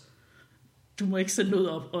også, du må ikke sende noget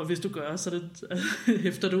op, og hvis du gør, så det,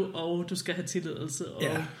 hæfter du, og du skal have tilladelse, og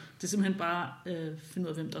det er simpelthen bare finde ud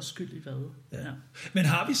af, hvem der er skyld i hvad. Ja. Men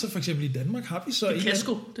har vi så for eksempel i Danmark, har vi så... En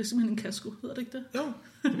kasko, det er simpelthen en kasko, hedder det ikke det? Jo,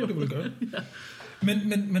 det må det vel gøre.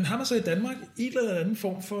 Men har man så i Danmark en eller anden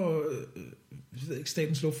form for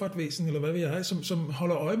statens luftfartvæsen, eller hvad ved jeg, som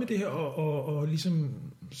holder øje med det her, og ligesom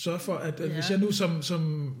sørger for, at hvis jeg nu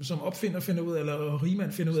som opfinder finder ud af, eller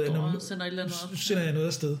rigmand finder ud af, nu sender jeg noget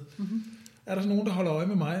afsted. Mm-hmm. Er der så nogen, der holder øje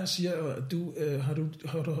med mig og siger,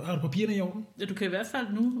 har du papirerne i orden? Ja, du kan i hvert fald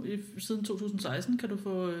nu, siden 2016, kan du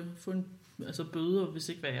få en bøder, hvis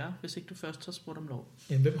ikke værre, hvis ikke du først har spurgt om lov.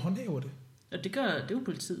 Jamen, hvem håndhæver det? Ja, det er jo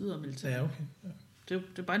politiet og militæret. Ja, okay. Ja. Det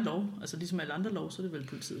er bare en lov. Altså ligesom alle andre lov, så er det vel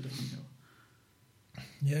politiet, der håndhæver.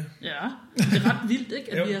 Ja. Ja, det er ret vildt,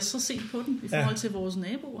 ikke? At vi har så set på den i forhold til vores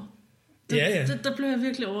naboer. Der blev jeg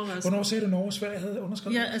virkelig overrasket. Hvornår sagde du, Norge og Sverige havde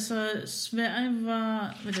underskrevet? Ja, altså Sverige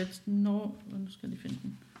var... Norge... Nu skal jeg lige finde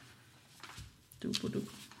den. Du.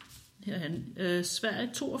 Herhen. Sverige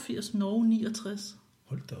 82, Norge 69.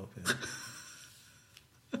 Hold da op, ja.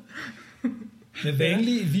 Med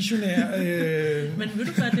vanlig visionær men ved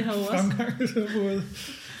du hvad, det har jo også... fremgang.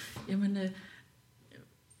 Jamen...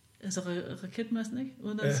 Altså raketmassen, ikke?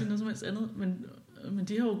 Uden at sige noget som helst andet. Men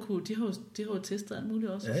de har jo testet alt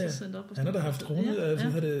muligt også. Ja. Og så sendt op og han har da haft kronet,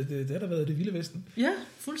 det har da været det vilde vesten. Ja,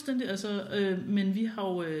 fuldstændig. Altså, men vi har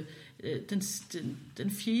jo...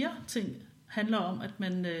 Den fjerde ting handler om, at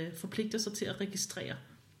man forpligter sig til at registrere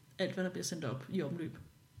alt, hvad der bliver sendt op i omløb.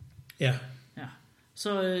 Ja.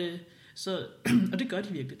 Så, og det gør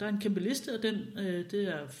de virkelig. Der er en kæmpe liste, og det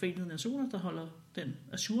er Forenede Nationer, der holder den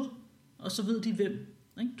ajour. Og så ved de, hvem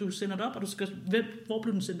du sender det op, og hvor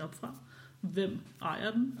blev den sendt op fra? Hvem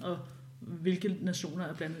ejer den, og hvilke nationer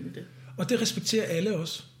er blandet i det? Og det respekterer alle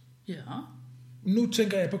også? Ja. Nu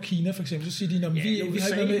tænker jeg på Kina for eksempel, så siger de, vi har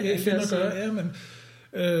ikke noget med FN at gøre, ja, men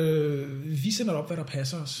vi sender op, hvad der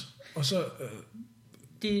passer os. Og så...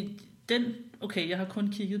 Okay, jeg har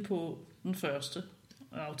kun kigget på den første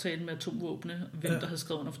aftale med atomvåbne, hvem der har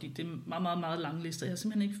skrevet under, fordi det er meget, meget, meget lange lister.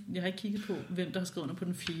 Jeg har ikke kigget på, hvem der har skrevet under på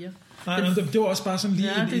den 4. Nej, det var også bare sådan lige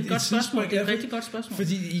det er et godt spørgsmål. Det er et rigtig godt spørgsmål.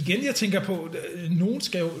 Fordi igen, jeg tænker på, nogen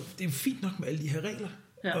skal jo, det er jo fint nok med alle de her regler,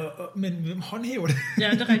 men hvem håndhæver det?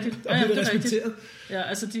 Ja, det er rigtigt. Og bliver det respekteret? Ja,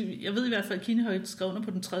 altså jeg ved i hvert fald, at Kina har ikke skrevet under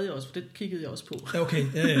på den 3. også, for det kiggede jeg også på.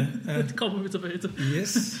 Okay, ja. Det kommer vi tilbage til.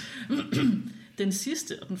 Yes. Den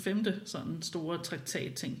sidste og den 5. sådan store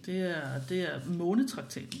traktat-ting, det er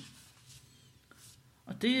månetraktaten.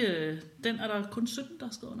 Og den er der kun 17, der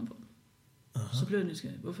har skrevet under på. Aha. Så bliver jeg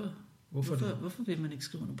nysgerrig. Hvorfor vil man ikke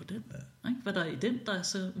skrive under på den? Ja. Hvad der er i den, der er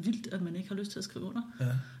så vildt, at man ikke har lyst til at skrive under? Ja.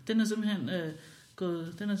 Den er simpelthen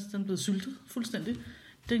den er blevet syltet fuldstændig.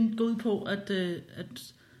 Den går ud på,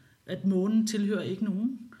 at månen tilhører ikke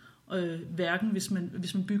nogen. Hverken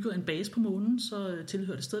hvis man bygger en base på månen, så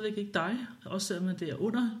tilhører det stadigvæk ikke dig, også selvom det er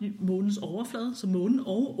under månens overflade, så månen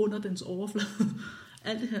og under dens overflade.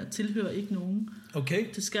 Alt det her tilhører ikke nogen. Okay.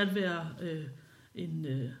 Det skal være en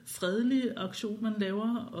fredelig aktion, man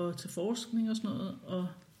laver, og til forskning og sådan noget,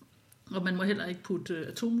 og man må heller ikke putte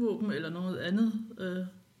atomvåben eller noget andet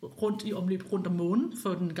rundt i omløb rundt om månen,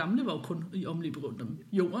 for den gamle var jo kun i omløb rundt om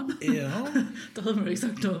jorden. Ja. Der havde man jo ikke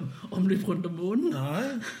sagt noget om omløb rundt om månen. Nej.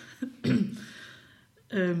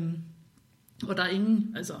 Og der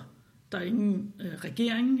er ingen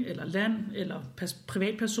regering eller land eller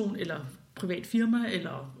privatperson eller privat firma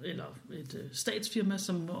eller et statsfirma,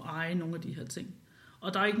 som må eje nogle af de her ting.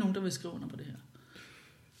 Og der er ikke nogen, der vil skrive under på det her.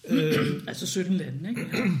 Altså 17 lande, ikke?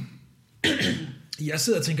 Jeg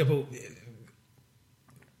sidder og tænker på,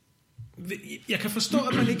 jeg kan forstå,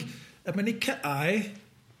 at man ikke kan eje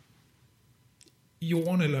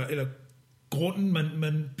jorden eller grunden,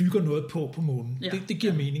 man bygger noget på månen. Ja. Det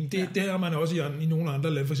giver mening. Det har man også i nogle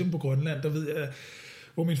andre lande. For eksempel på Grønland, der ved jeg,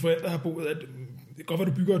 hvor mine forældre har boet, at det kan godt være,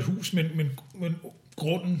 du bygger et hus, men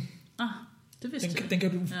grunden, den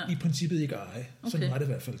kan du i princippet ikke eje. Okay. Sådan var det i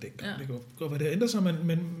hvert fald dengang. Ja. Det kan godt være, det ændrer sig,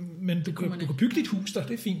 men du kan bygge dit hus der,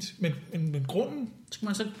 det er fint. Men grunden... Skal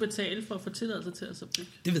man så betale for at få tilladelse til at så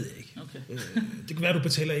bygge? Det ved jeg ikke. Okay. Det kan være, at du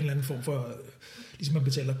betaler en eller anden form for... Ligesom man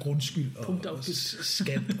betaler grundskyld og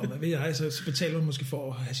skat, og hvad ved jeg, så betaler man måske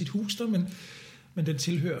for at have sit hus der, men den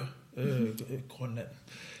tilhører Grønland.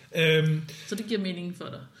 Så det giver mening for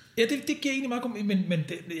dig? Ja, det giver egentlig meget god mening, men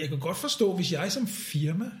jeg kan godt forstå, hvis jeg som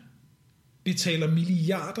firma betaler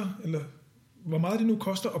milliarder, eller hvor meget det nu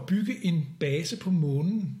koster at bygge en base på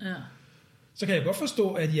månen, så kan jeg godt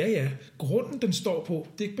forstå, at grunden den står på,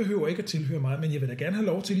 det behøver ikke at tilhøre mig, men jeg vil da gerne have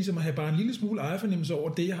lov til ligesom at have bare en lille smule ejerfornemmelse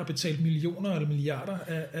over det, jeg har betalt millioner eller milliarder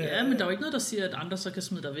af. Ja, men der er jo ikke noget, der siger, at andre så kan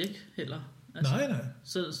smide dig væk heller. Altså, nej.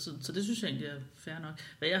 Så det synes jeg egentlig er fair nok.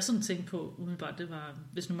 Hvad jeg sådan tænkte på umiddelbart, det var,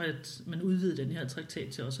 hvis nu man udvider den her traktat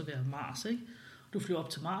til også at være Mars, ikke? Du flyver op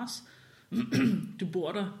til Mars, du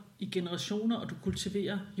bor der i generationer, og du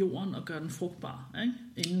kultiverer jorden og gør den frugtbar, ikke?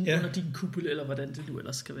 Inden under din kuppel, eller hvordan det nu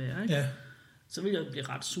ellers skal være, ikke? Ja. Så vil jeg blive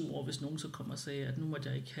ret sur over, hvis nogen så kommer og siger, at nu må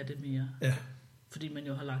jeg ikke have det mere. Ja. Fordi man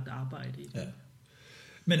jo har lagt arbejde i det. Ja.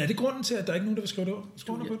 Men er det grunden til, at der er ikke nogen, der vil skrive det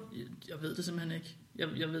under? Jeg ved det simpelthen ikke.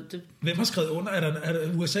 Jeg ved det. Hvem har skrevet under? Er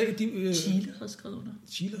der USA? Chile har skrevet under.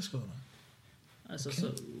 Chile har skrevet under. Altså okay.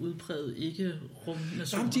 Så udpræget ikke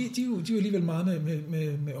rumnationer. Jamen, de er jo alligevel meget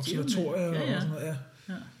med observatorier og sådan noget.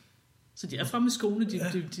 Ja. Så de er fremme i skoene,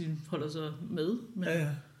 de holder sig med. Men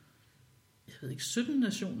jeg ved ikke, 17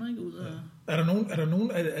 nationer ikke ud af... Ja. Er der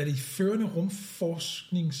nogen af de førende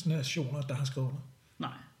rumforskningsnationer, der har skrevet under?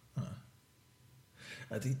 Nej.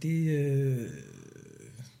 Ja, det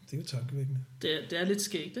er jo tankevækkende. Det er lidt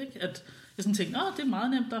skægt, ikke? At jeg sådan tænkte, det er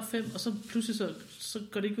meget nemt, der er 5, og så pludselig så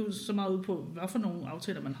går det ikke så meget ud på, hvad for nogle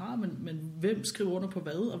aftaler man har, men hvem skriver under på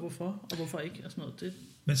hvad, og hvorfor ikke, og sådan noget. Det...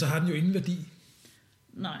 Men så har den jo ingen værdi.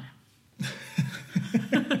 Nej.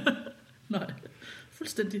 Nej,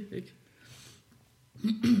 fuldstændig ikke.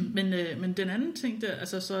 Men den anden ting der,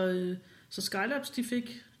 altså så Skylabs, de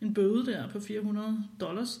fik en bøde der på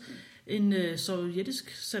 $400. En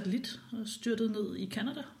sovjetisk satellit styrtede ned i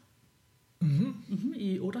Canada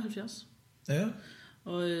i 78. Ja.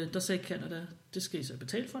 Og der sagde Canada, det skal I så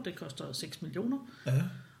betale for, det koster 6 millioner. Ja.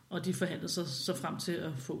 Og de forhandlede sig så frem til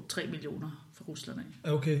at få 3 millioner fra Rusland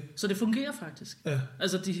af. Okay. Så det fungerer faktisk. Ja.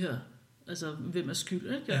 Altså de her, hvem er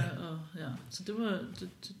skyld, ikke? Ja. Så det var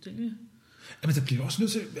det. Jamen, der bliver også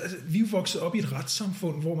nødt til... Altså, vi er jo vokset op i et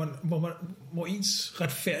retssamfund, hvor ens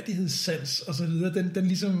retfærdighedssans og så videre, den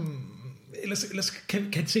ligesom... Ellers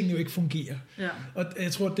kan tingene jo ikke fungere. Ja. Og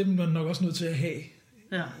jeg tror, at det er man nok også nødt til at have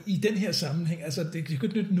i den her sammenhæng. Altså, det kan ikke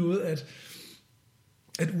nytte noget,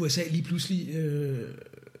 at USA lige pludselig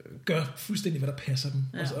gør fuldstændig, hvad der passer dem.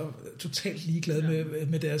 Ja. Og så er totalt ligeglade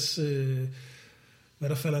med deres... hvad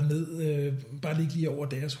der falder ned, bare lige over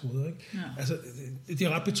deres hoveder. Ikke? Ja. Altså, det er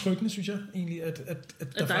ret betryggende, synes jeg, egentlig, at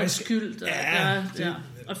der faktisk... er skyld.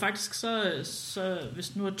 Og faktisk så,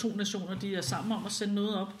 hvis nu er 2 nationer, de er sammen om at sende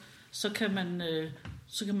noget op, så kan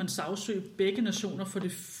man sagsøge begge nationer for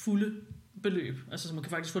det fulde beløb. Altså, så man kan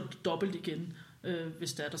faktisk få det dobbelt igen,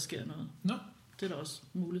 hvis der sker noget. Nå. Det er der også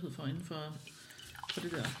mulighed for inden for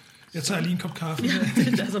det der. Jeg tager lige en kop kaffe. Ja,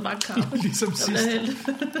 det er altså bare kaffe. Ligesom sidst.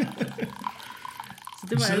 Så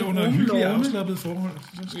det var alle under en hyggelig afslappet forhold.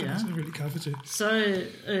 Så skal der selvfølgelig kaffe til. Så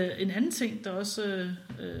en anden ting, der også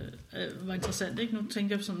var interessant, ikke? Nu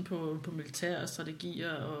tænker jeg sådan på militære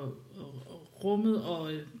strategier og rummet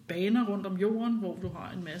og baner rundt om jorden, hvor du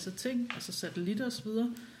har en masse ting, altså satellitter og så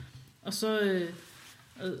videre. Og så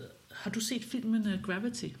har du set filmen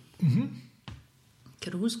Gravity? Mm-hmm.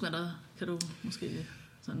 Kan du huske, kan du måske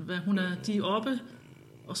sådan, de er oppe,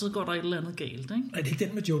 og så går der et eller andet galt, ikke? Er det ikke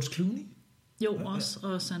den med George Clooney? Jo, også,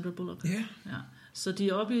 og Sandra Bullock. Ja. Så de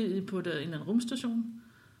er oppe på en eller anden rumstation.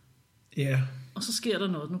 Ja. Og så sker der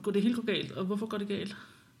noget. Nu går det helt galt. Og hvorfor går det galt?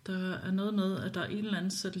 Der er noget med, at der er en eller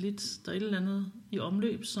anden satellit, der er et eller andet i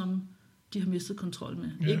omløb, som de har mistet kontrol med.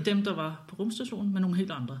 Ja. Ikke dem, der var på rumstationen, men nogle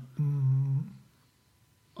helt andre. Mm.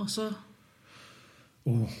 Og så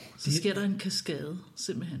sker der en kaskade,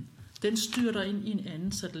 simpelthen. Den styrter ind i en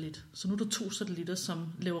anden satellit. Så nu er der 2 satellitter, som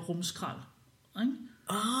laver rumskrald. Ikke?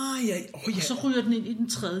 Og så ryger den ind i den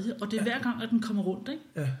tredje, og det er hver gang, at den kommer rundt, ikke?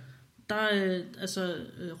 Ja. Der er,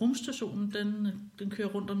 rumstationen, den kører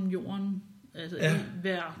rundt om jorden i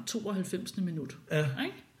hver 92. minut. Ja.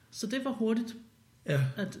 Ikke? Så det var hurtigt,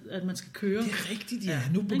 at man skal køre. Det er rigtigt, ja.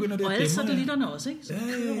 Nu begynder det og alle satellitterne også, ikke? Så de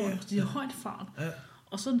kører rundt, de har højt fart. Ja.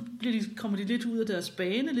 Og så kommer de lidt ud af deres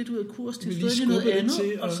bane, lidt ud af kurs, til stedet noget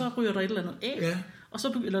andet, og så ryger der et eller andet af. Ja. Og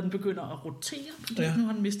så den begynder at rotere, fordi nu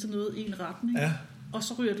har den mistet noget i en retning. Ja. Og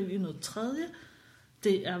så ryger det i noget tredje.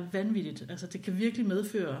 Det er vanvittigt. Altså, det kan virkelig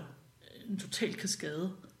medføre en total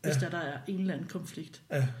kaskade, hvis der er en eller anden konflikt.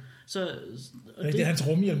 Ja. Så, det er hans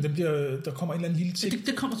rumhjelm. Der kommer en eller anden lille ting.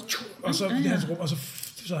 Det kommer og så bliver hans rum, og så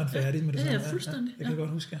er han færdig med det. Ja, fuldstændig. Jeg kan godt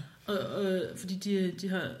huske. Og fordi de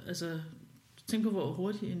har... Altså, tænk på, hvor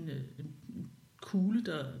hurtigt en kugle,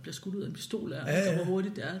 der bliver skudt ud af en pistol er, og hvor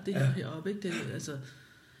hurtigt det er, det her heroppe, ikke? Det, altså,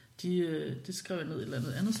 det skrev jeg ned et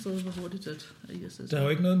eller andet sted, hvor hurtigt at ISS. Der er jo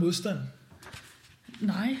ikke noget modstand.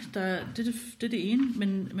 Nej, det er det ene,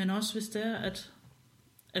 men også hvis det er, at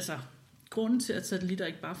altså, grunden til, at satellitter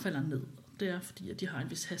ikke bare falder ned, det er fordi, at de har en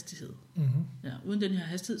vis hastighed. Mm-hmm. Ja, uden den her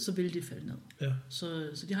hastighed, så vil de falde ned. Ja.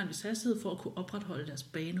 Så de har en vis hastighed for at kunne opretholde deres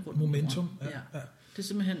bane rundt. Momentum. Ja. Det er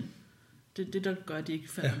simpelthen det, der gør, at de ikke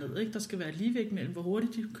falder ned. Ikke? Der skal være ligevægt mellem, hvor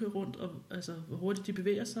hurtigt de kører rundt, og altså, hvor hurtigt de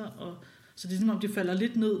bevæger sig. Så det er som om, de falder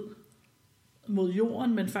lidt ned mod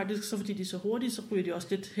jorden, men faktisk så fordi de er så hurtige, så ryger de også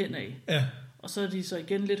lidt henad. Ja. Og så er de så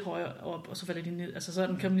igen lidt højere op, og så falder de ned. Altså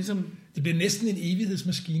sådan kan man ligesom... Det bliver næsten en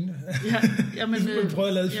evighedsmaskine. Jamen, prøver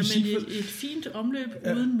at lave fysik. Jamen i et fint omløb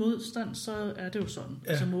uden modstand, så er det jo sådan.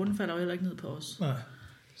 Ja. Altså månen falder jo heller ikke ned på os. Nej.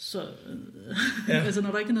 Så altså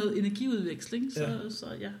når der ikke er noget energiudveksling, så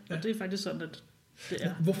og det er faktisk sådan, at det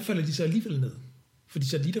er. Hvorfor falder de så alligevel ned? Fordi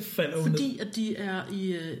satellitter falder jo ned. Fordi at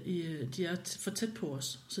de er for tæt på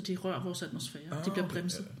os, så de rører vores atmosfære. De bliver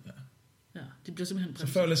bremset. Ja, de bliver simpelthen bremset.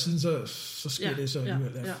 Så før eller siden, så sker det så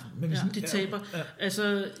alligevel. Ja. Men de taber. Ja.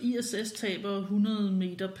 Altså, ISS taber 100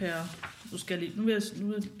 meter per...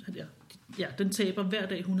 den taber hver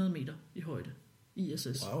dag 100 meter i højde.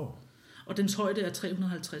 ISS. Wow. Og dens højde er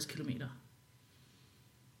 350 kilometer.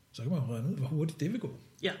 Så kan man jo regne ud, hvor hurtigt det vil gå.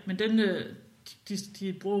 Ja, men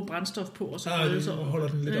de bruger brændstof på, og så holder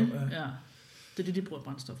den lidt op. Ja, det er det, de bruger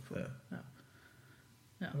brændstof på. Ja.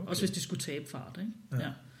 Okay. Også hvis de skulle tabe fart, ikke?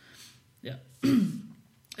 Ja.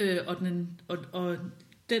 Og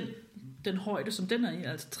den højde, som den er i,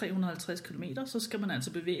 altså 350 km, så skal man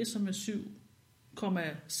altså bevæge sig med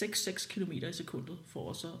 7,66 km i sekundet for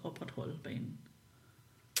at så opretholde banen.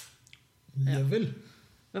 Ja vel.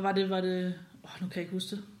 Hvad var det? Nu kan jeg ikke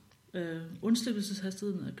huske det.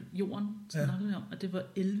 Undslippelseshastigheden af jorden, snakkede vi om, at det var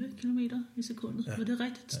 11 km i sekundet. Ja. Var det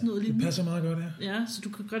rigtigt? Sådan noget det passer meget godt, Ja, så du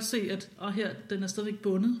kan godt se, at her, den er stadigvæk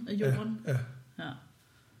bundet af jorden. Ja.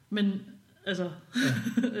 Men altså,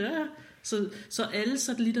 så alle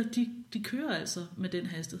satellitter, de kører altså med den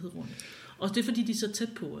hastighed rundt. Og det er fordi, de er så tæt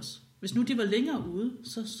på os. Hvis nu de var længere ude,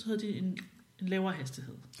 så havde de en lavere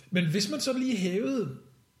hastighed. Men hvis man så lige hævede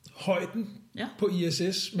højden på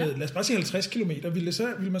ISS med, lad os bare sige 50 km, ville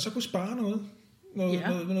man så kunne spare noget?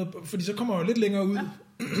 Noget, fordi så kommer man jo lidt længere ud.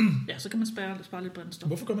 Ja, så kan man spare lidt brændstof.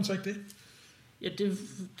 Hvorfor gør man så ikke det? Ja, det er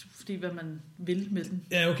fordi, hvad man vil med den.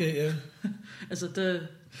 Ja, okay, ja. Altså,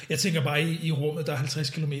 jeg tænker bare, i rummet, der er 50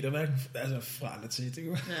 kilometer, hverken fra eller til. Det det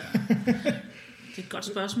er et godt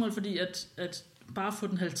spørgsmål, fordi at bare få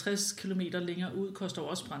den 50 kilometer længere ud, koster jo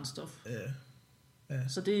også brændstof. Ja.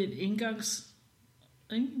 Så det er et engangs...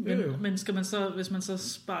 Ikke? Men skal man så, hvis man så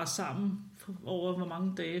sparer sammen over hvor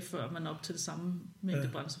mange dage, før man er op til det samme mængde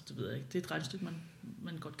brændstof, det ved jeg ikke. Det er et regnestykke,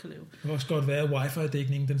 man godt kan lave. Det kan også godt være, at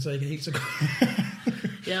wifi-dækningen den så ikke er helt så god.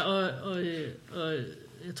 Ja, og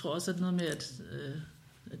jeg tror også, at noget med,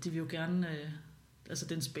 at de vil jo gerne... altså,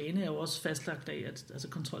 dens bane er jo også fastlagt af, at altså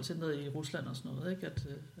kontrolcentret i Rusland og sådan noget, ikke?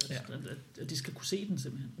 At de skal kunne se den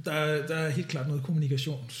simpelthen. Der er helt klart noget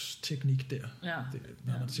kommunikationsteknik der. Ja. Det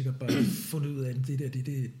har man sikkert bare fundet ud af, at det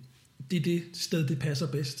er det sted, det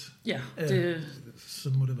passer bedst. Ja. Så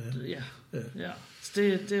må det være. Ja. Så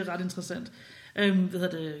det er ret interessant.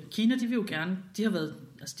 Kina, de vil jo gerne... De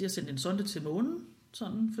har sendt en sonde til månen,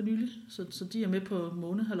 sådan for nylig, så de er med på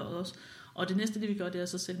månehalløjet også. Og det næste, det vi gør, det er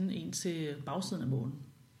så sende en til bagsiden af månen.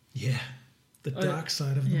 Ja, yeah, the dark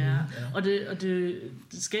side of the moon. Ja. Og det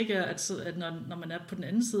skal ikke være, at når man er på den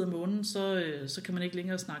anden side af månen, så kan man ikke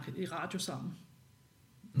længere snakke i radio sammen.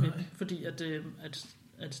 Fordi at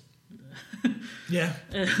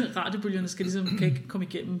radiobølgerne skal ligesom kan ikke komme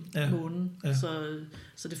igennem månen. Ja.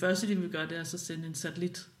 Så det første, de vil gøre, det er så sende en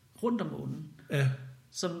satellit rundt om månen,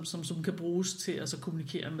 som kan bruges til at så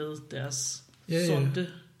kommunikere med deres sonde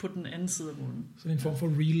på den anden side af månen. Sådan en form for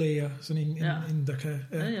relayer, sådan en der kan...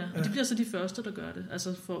 Ja. Og de bliver så de første, der gør det,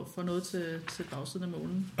 altså for noget til bagsiden af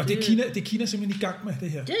månen. Og det er Kina simpelthen i gang med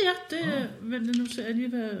det her? Ja, men nu ser jeg lige,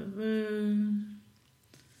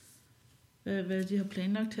 hvad de har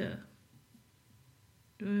planlagt her.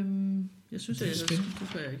 Jeg synes, det er spændende. Det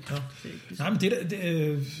gør jeg ikke. Ja. Nej, men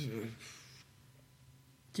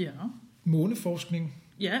det er måneforskning.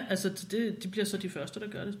 Ja, altså de bliver så de første, der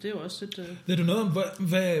gør det. Det er jo også et... Ved du noget om,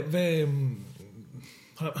 hvad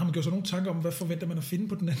har man gjort så nogle tanker om, hvad forventer man at finde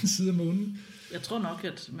på den anden side af månen? Jeg tror nok,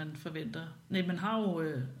 at man forventer... Nej,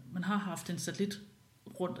 man har haft en satellit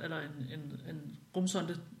rundt, eller en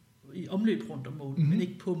rumsonde i omløb rundt om månen, men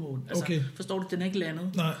ikke på månen. Altså, forstår du, den er ikke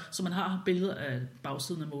landet. Nej. Så man har billeder af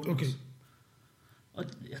bagsiden af månen. Okay.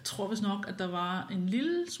 Og jeg tror vist nok, at der var en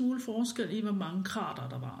lille smule forskel i, hvor mange krater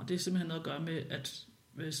der var. Og det er simpelthen noget at gøre med, at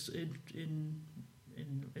hvis en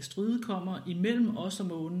asteroide kommer imellem os og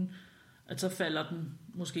månen, at så falder den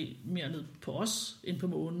måske mere ned på os, end på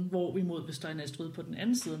månen, hvorimod hvis der er en asteroide på den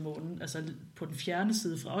anden side af månen, altså på den fjerne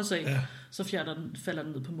side fra os af, så falder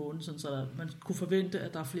den ned på månen, sådan, så man kunne forvente,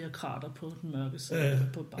 at der er flere krater på den mørke side,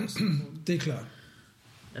 på bagsiden af månen. Det er klart.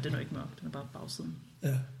 Ja, den er ikke mørk, den er bare bagsiden.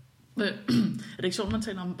 Ja. Er det ikke sjovt, man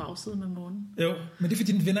taler om bagsiden med månen? Jo, men det er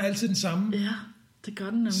fordi, den vender altid den samme det gør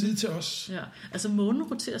den nemlig. Side til os. Ja, altså månen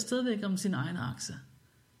roterer stadigvæk om sin egen akse.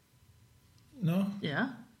 Nå. Ja.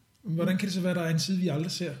 Hvordan kan det så være, der er en side, vi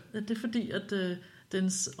aldrig ser? Ja, det er fordi, at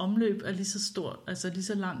dens omløb er lige så stort, altså lige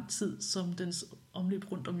så lang tid, som dens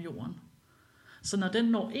omløb rundt om jorden. Så når den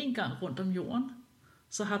når en gang rundt om jorden,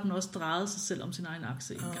 så har den også drejet sig selv om sin egen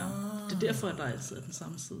akse en gang. Det er derfor, at der altid er den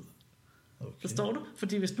samme side. Okay. Forstår du?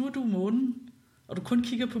 Fordi hvis nu er du månen, og du kun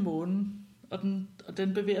kigger på månen, og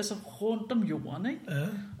den bevæger sig rundt om jorden, ikke? Ja.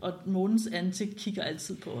 Og månens ansigt kigger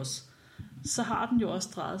altid på os, så har den jo også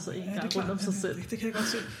drejet sig en gang rundt om sig selv. Det kan jeg godt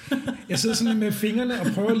se. Jeg sidder sådan med fingrene og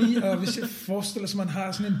prøver lige, og hvis jeg forestiller sig, at man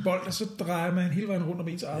har sådan en bold, og så drejer man hele vejen rundt om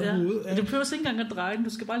ens eget hoved. Ja. Du behøver ikke engang at dreje den, du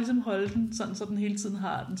skal bare ligesom holde den, sådan, så den hele tiden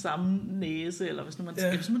har den samme næse, eller hvis man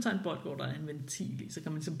tager en bold, hvor der er en ventil i, så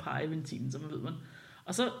kan man ligesom pege ventilen, så man ved man.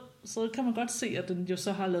 Og så kan man godt se, at den jo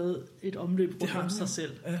så har lavet et omløb rundt om sig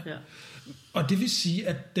selv. Ja. Og det vil sige,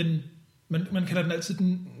 at man kalder den altid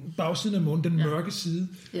den bagsiden af månen, den mørke side.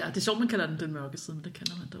 Ja, det er sjovt, man kalder den mørke side, men det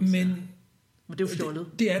kender man da også. Men det er jo fjollet.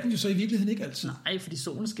 Det er den jo så i virkeligheden ikke altid. Nej, fordi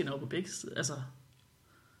solen skinner jo på begge sider. Altså,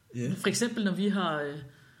 for eksempel, når vi har...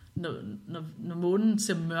 Når månen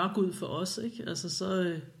ser mørk ud for os, ikke? Altså,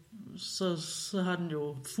 så har den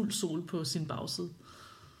jo fuld sol på sin bagside.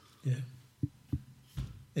 Ja.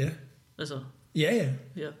 Ja. Altså. Ja.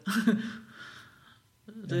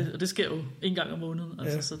 Og det sker jo en gang om måneden.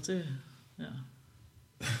 Altså, så det... Ja.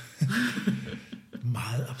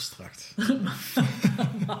 Meget abstrakt.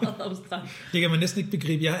 Meget abstrakt. Det kan man næsten ikke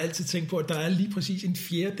begribe. Jeg har altid tænkt på, at der er lige præcis en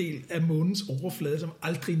fjerdedel af månens overflade, som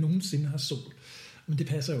aldrig nogensinde har sol. Men det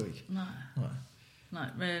passer jo ikke. Nej,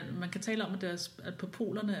 men man kan tale om, at på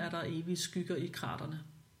polerne er der evige skygger i kraterne.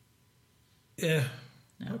 Ja.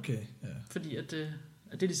 Okay. Ja. Fordi at det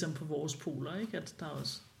er ligesom på vores poler, ikke? At der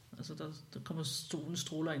også... Altså der kommer solens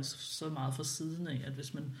stråler ind så meget fra siden af, at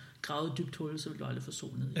hvis man gravede dybt hul, så ville du aldrig få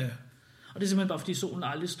solen ned i. Ja. Og det er simpelthen bare, fordi solen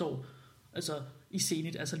aldrig står i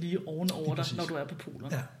zenit, altså lige ovenover dig, når du er på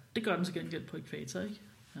polerne. Ja. Det gør den til gengæld på ækvator, ikke?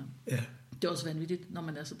 Ja. Det er også vanvittigt, når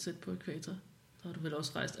man er så tæt på ækvator. Så har du vel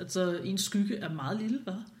også rejst. Altså en skygge er meget lille,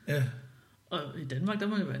 hva'? Ja. Og i Danmark, der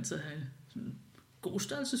må man jo vant til at have sådan god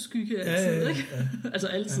størrelsesskygge altid, ikke? Ja. Altså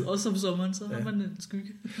altid, også om sommeren, så har man en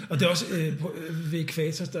skygge. Og det er også ved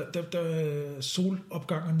ækvator, der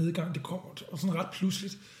solopgang og nedgang, det kommer og sådan ret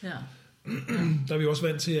pludseligt. Ja. Der er vi også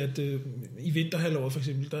vant til, at i vinterhalvåret for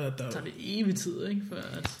eksempel, der tager det evig tid, ikke? For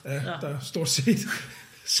at, der er stort set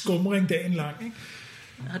skumring dagen lang, ikke?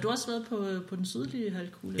 Har du også været på den sydlige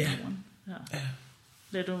halvkugle i Norden? Ja.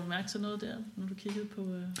 Lad du mærke til noget der, når du kiggede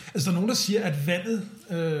på... Altså, der er nogen, der siger, at vandet,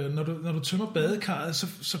 når du tømmer badekarret,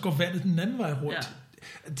 så går vandet den anden vej rundt.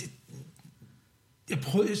 Ja.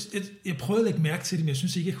 Jeg prøvede at lægge mærke til det, men jeg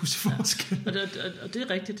synes ikke, jeg kunne se forskel. Og det er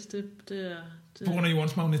rigtigt. Det på grund af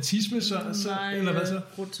jordens magnetisme, nej, eller hvad så?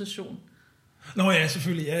 Rotation. Nå ja,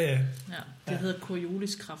 selvfølgelig, ja. Det hedder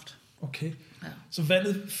Corioliskraft. Okay. Ja. Så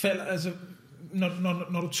vandet falder, altså,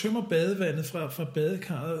 når du tømmer badevandet fra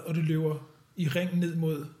badekarret, og det løber i ring ned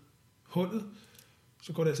mod hullet,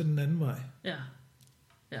 så går det altså den anden vej. Ja.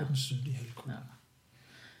 På den sydlige halvkugle. Ja.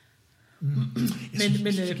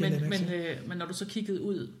 Men når du så kiggede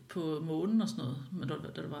ud på månen og sådan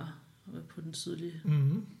noget, da du var på den sydlige,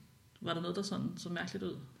 var der noget, der sådan så mærkeligt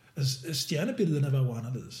ud? Altså, stjernebillederne var jo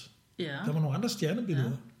anderledes. Ja. Der var nogle andre stjernebilleder.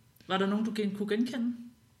 Ja. Var der nogen, du kunne genkende?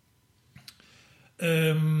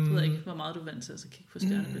 Jeg ved ikke, hvor meget du er vant til at kigge på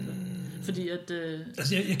stjernebilleder. Fordi at...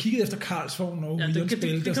 Altså, jeg kiggede efter Karlsvogn og Orions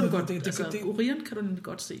bælte. Det kan du godt. Orion kan du nemlig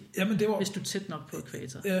godt se, det var, hvis du er tæt nok på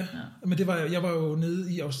ækvator. Ja, men jeg var jo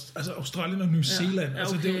nede i Australien og New Zealand. Ja, okay.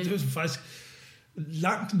 Altså, det var faktisk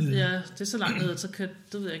langt nede. Ja, det er så langt nede, så kan,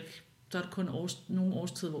 det ved jeg ikke, der er kun nogle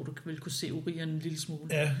årstider, hvor du vil kunne se Orion en lille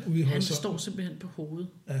smule. Ja, ude i Han står simpelthen på hovedet.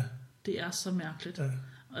 Ja. Det er så mærkeligt. Ja.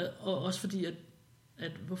 Og også fordi, at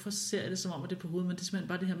hvorfor ser jeg det som om, at det er på hovedet, men det er simpelthen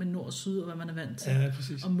bare det her med nord og syd, og hvad man er vant til. Ja,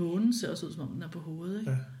 præcis. Og månen ser også ud, som om den er på hovedet,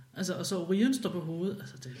 ikke? Ja. Altså, og så Orion står på hovedet,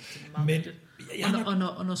 altså det er meget vigtigt. Og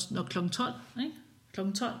når klokken 12, ikke?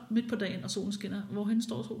 Klokken 12, midt på dagen, og solen skinner, hvorhen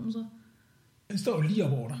står solen så? Den står jo lige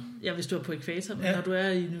op over dig. Ja, hvis du er på ækvator, men når du er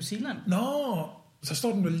i New Zealand. Nå, så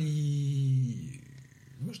står den vel i...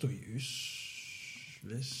 kunne stå i øst,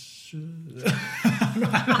 vest, syd.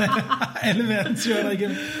 Alle verdenshjørner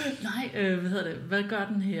igennem. Nej, hvad gør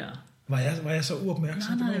den her? Var jeg så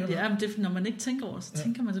uopmærksom? Nej, men det, når man ikke tænker over det, så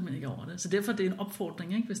tænker man simpelthen ikke over det. Så derfor er det en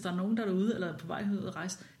opfordring, ikke? Hvis der er nogen, der er derude, eller er på vej ud og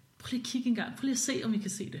rejse, prøv lige at kigge en gang, prøv lige at se, om I kan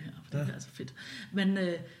se det her, for det er altså fedt. Men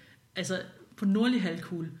altså, på den nordlige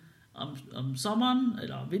halvkugle, om sommeren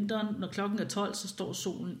eller om vinteren, når klokken er 12, så står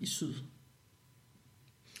solen i syd.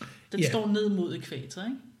 Den står ned mod ækvator,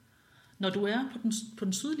 ikke? Når du er på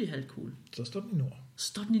den sydlige halvkugle, så står den i nord.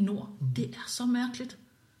 Står den i nord. Det er så mærkeligt.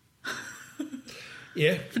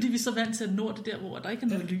 Ja. Fordi vi er så vant til, at nord det der, hvor der ikke er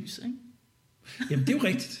noget lys, ikke? Jamen, det er jo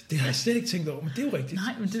rigtigt. Det har jeg slet ikke tænkt over, men det er jo rigtigt.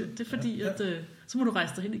 Nej, men det er fordi, at så må du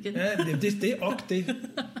rejse derhen igen. Ja, det er ok, det.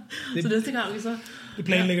 Så næste gang vi så... Det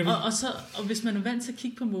planlægger vi. Og hvis man er vant til at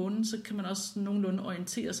kigge på månen, så kan man også nogenlunde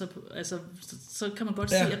orientere sig på... Altså, så kan man godt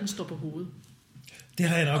se, at den står på hovedet. Det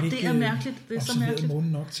har jeg nok ikke det er mærkeligt. Det er så mærkeligt.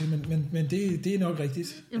 Månen nok til, men det er nok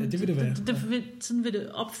rigtigt. Jamen, ja, det vil det være. Sådan vil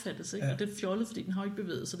det opfattes, ikke? Ja. Og det er fjollet, fordi den har ikke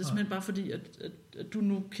bevæget sig. Det er simpelthen bare fordi, at du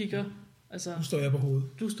nu kigger... Altså, nu står jeg på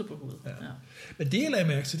hovedet. Du står på hovedet, ja. Men det, jeg lagde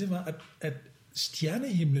mærke til, det var, at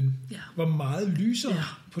stjernehimlen var meget lysere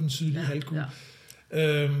på den sydlige halvkugle.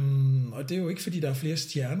 Ja. Og det er jo ikke, fordi der er flere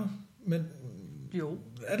stjerner, men jo.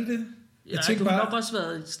 Er det det? Du har nok også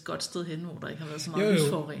været et godt sted hen, hvor der ikke har været så meget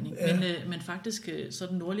lysforurening. Ja. Men faktisk så er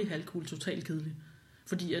den nordlige halvkugle totalt kedelig.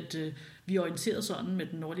 Fordi at vi er orienteret sådan med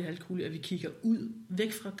den nordlige halvkugle, at vi kigger ud,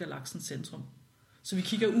 væk fra galaksens centrum. Så vi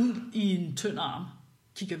kigger ud i en tynd arm,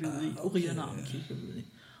 kigger vi ud i. Orionarmen kigger vi ud i.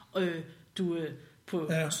 Og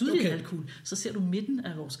på sydlige halvkugle, så ser du midten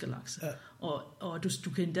af vores galakse. Ja. Og du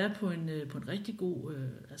kan endda på en rigtig god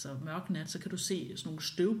mørk nat, så kan du se sådan nogle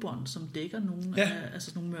støvbånd, som dækker nogle af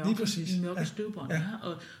sådan nogle mørke støvbånd. Ja.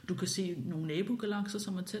 Og du kan se nogle nabogalakser,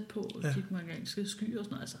 som er tæt på, og kigge magiske skyer og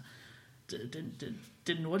sådan noget. Altså,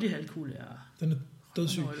 den nordlige halvkugle er... Den er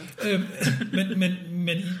dødssyg.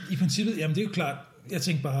 Men i princippet, jamen det er jo klart, jeg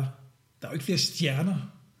tænker bare, der er jo ikke flere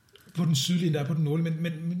stjerner på den sydlige, end der er på den nordlige,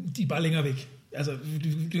 men de er bare længere væk. Altså,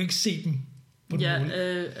 du kan ikke se dem på den nordlige.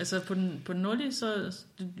 Altså på den nordlige, så...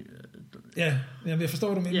 Jeg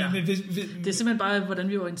forstår det, men... Ja. Men det er simpelthen bare, hvordan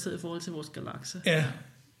vi er orienteret i forhold til vores galakse. Ja,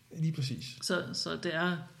 lige præcis. Så det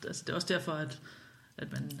er også derfor,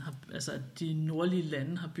 at man har, at de nordlige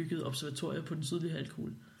lande har bygget observatorier på den sydlige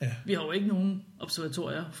halvkugle. Ja. Vi har jo ikke nogen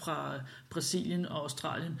observatorier fra Brasilien og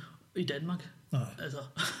Australien i Danmark. Nej.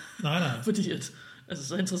 Nej. Fordi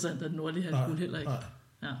så interessant er den nordlige halvkugle heller ikke. Nej.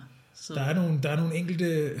 Ja. Så. Der er nogle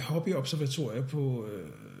enkelte hobbyobservatorier på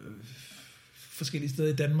forskellige steder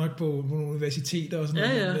i Danmark, på universiteter og sådan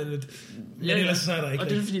noget. Men ellers så er der ikke. Og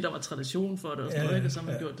det er fordi, der var tradition for det, og sådan noget, ikke? Så har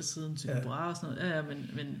man gjort det siden Tycho Brahe og sådan noget.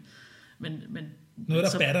 Men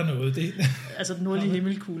noget, der batter noget. Det. Altså, den nordlige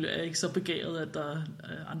himmelkugle er ikke så begæret, at der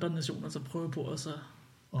er andre nationer, som prøver på at så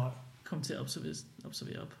komme til at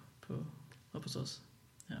observere op hos os.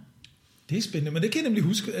 Ja. Det er spændende, men det kan jeg nemlig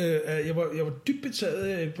huske, at jeg var dybt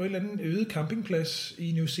betaget på en eller anden øde campingplads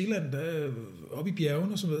i New Zealand, oppe i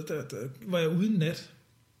bjergene og sådan noget, der var jeg ude en nat,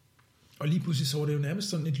 og lige pludselig så var det jo nærmest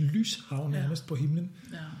sådan et lyshav nærmest på himlen,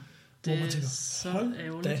 hvor man tænker,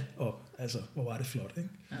 hold da op, altså, hvor var det flot, ikke?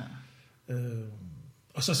 Ja.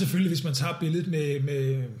 Og så selvfølgelig, hvis man tager billedet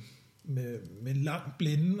med lang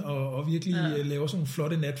blinde og virkelig laver sådan nogle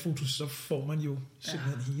flotte natfotos, så får man jo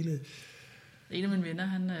simpelthen hele... En af mine venner,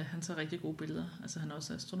 han tager rigtig gode billeder. Altså han er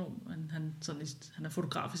også astronom, han er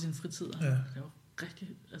fotograf i sin fritid, og han laver rigtig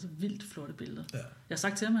vildt flotte billeder. Ja. Jeg har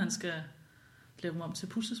sagt til ham, at han skal lave dem om til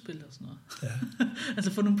puslespil og sådan noget. Ja.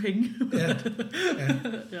 Altså få nogle penge.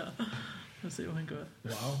 Ja. Og se, hvad han gør.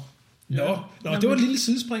 Wow. Nå, det var et lille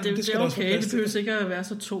sidespring. Det er okay, det behøver ikke at være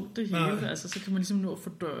så tungt det hele. Altså, så kan man ligesom nå at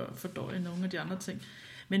fordøje nogle af de andre ting.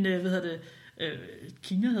 Men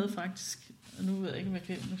Kina havde faktisk... Nu ved jeg ikke, om jeg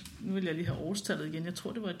kan... Nu vil jeg lige have årstallet igen. Jeg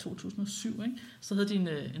tror, det var i 2007, ikke? Så havde de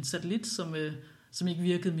en satellit, som ikke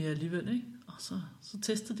virkede mere alligevel, ikke? Og så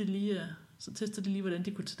testede de lige, hvordan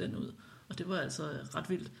de kunne tage den ud. Og det var altså ret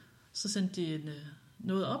vildt. Så sendte de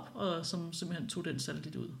noget op, og som simpelthen tog den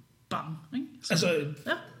satellit ud. Bam! Ikke?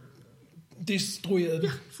 Destruerede det?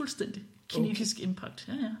 Ja, fuldstændig. Kinetisk impact.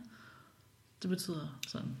 Ja. Det betyder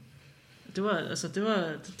sådan.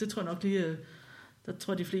 Det tror jeg nok lige... Der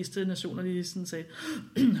tror jeg, de fleste nationer lige sådan sagde,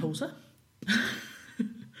 Hosa.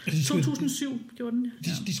 2007 gjorde den.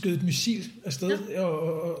 De skød et missil afsted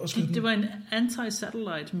og skød den. Det var en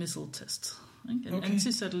anti-satellite missile test. Ikke? En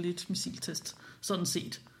anti-satellite missiltest, sådan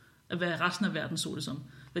set. Hvad resten af verden så det som.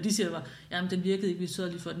 Hvad de siger var, jamen den virkede ikke, vi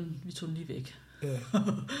sørgede lige for den, vi tog den lige væk. Ja.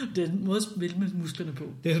 Det er en måde at spille med musklerne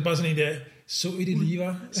på. Det er bare sådan en, der så i det lige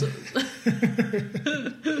var.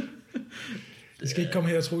 Det skal ikke komme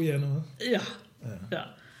her og tro, I er noget. Ja.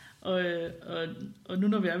 Og nu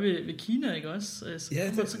når vi er ved Kina, ikke også?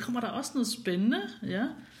 Så kommer der også noget spændende. Ja.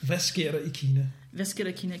 Hvad sker der i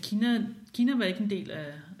Kina? Kina var ikke en del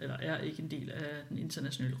af, eller er ikke en del af den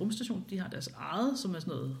internationale rumstation. De har deres eget, som er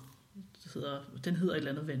sådan noget, den hedder et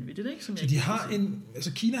eller andet vanvittigt, ikke? Som så de har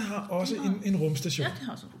Kina har også en rumstation? Ja, de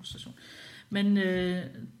har også en rumstation. Men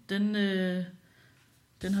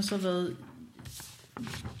den har så været...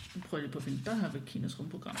 Nu prøver jeg lige på at finde... Der har vi Kinas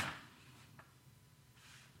rumprogram.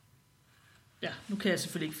 Ja, nu kan jeg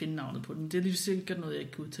selvfølgelig ikke finde navnet på den. Det er lige sikkert noget, jeg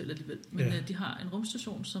ikke kan udtale alligevel. Men de har en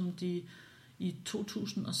rumstation, som de i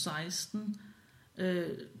 2016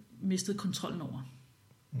 mistede kontrollen over.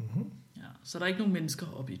 Mm-hmm. Ja, så der er ikke nogen mennesker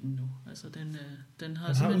oppe i den nu. Altså, den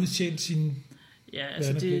har udtjent sin... Ja,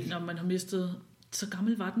 altså når man har mistet... Så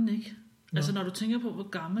gammel var den ikke. Nå. Altså, når du tænker på, hvor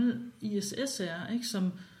gammel ISS er, ikke?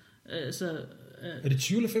 Som... er det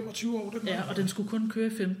 20 eller 25 år? Den ja, og den skulle kun køre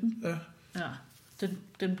i 15. Ja.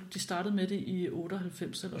 De startede med det i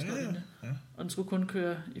 98 eller sådan noget. Ja. Og den skulle kun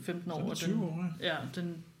køre i 15 år. 20 år, ja.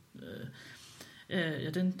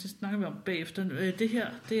 Det snakker vi om bagefter.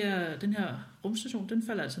 Den her rumstation, den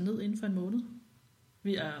falder altså ned inden for en måned.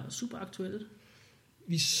 Vi er super aktuelle.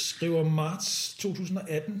 Vi skriver marts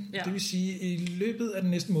 2018. Ja. Det vil sige, i løbet af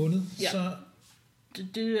den næste måned. Ja. Så...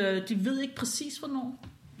 De ved ikke præcis, hvornår.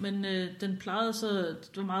 Men den plejede så,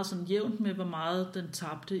 det var meget sådan jævnt med, hvor meget den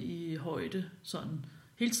tabte i højde. Sådan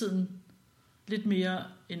hele tiden lidt mere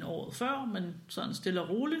end året før, men sådan stille og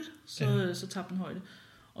roligt, så tabte den højde.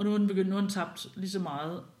 Og nu har den tabt lige så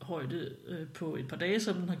meget højde på et par dage,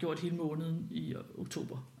 som den har gjort hele måneden i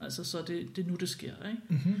oktober. Altså, så det er nu, det sker. Ikke?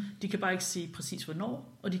 Mm-hmm. De kan bare ikke sige præcis,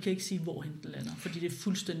 hvornår, og de kan ikke sige, hvorhen den lander, fordi det er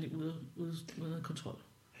fuldstændig ude af kontrol.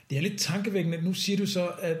 Det er lidt tankevækkende. Nu siger du så,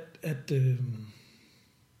 at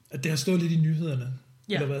det har stået lidt i nyhederne.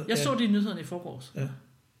 Ja, eller hvad? Jeg så det i nyhederne i forgårs. Ja.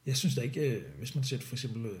 Jeg synes da ikke, hvis man ser for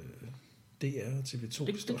eksempel DR og TV2.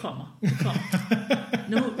 Det kommer.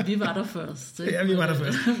 Nu, vi var der først. Ja, vi var der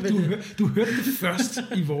først. Du hørte det først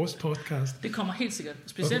i vores podcast. Det kommer helt sikkert,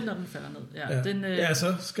 specielt når den falder ned. Ja,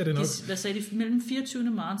 så skal det nok. Hvad sagde de? Mellem 24.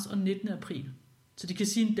 marts og 19. april. Så de kan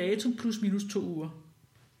sige en dato plus minus 2 uger.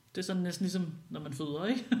 Det er sådan næsten ligesom, når man føder,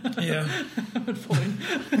 ikke? Ja. Man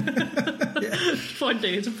får en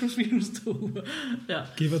dato plus minus 2 uger. Ja.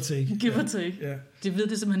 Give or take. Give or take. Ja. De ved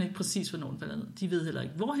det simpelthen ikke præcis, hvornår den falder ned. De ved heller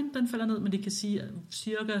ikke, hvorhen den falder ned, men de kan sige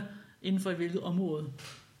cirka inden for hvilket område.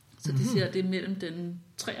 Så de siger, at det er mellem den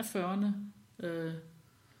 43.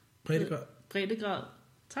 breddegrad.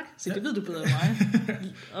 Tak, så det ved du bedre end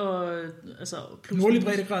mig. Og, altså, nordlig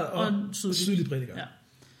breddegrad og sydlig breddegrad. Ja.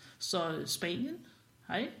 Så Spanien,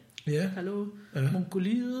 hej. Ja. Hallo. Ja.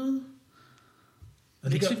 Mongoliet.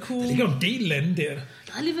 Mexico. Der ligger en del lande der.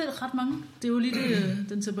 Der er alligevel ret mange. Det er jo lige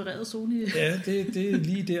den tempererede zone. Ja, det er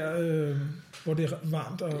lige der, hvor det er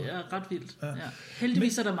varmt. Og... Det er ret vildt. Ja.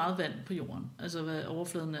 Heldigvis er der meget vand på jorden. Altså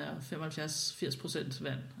overfladen er 75-80%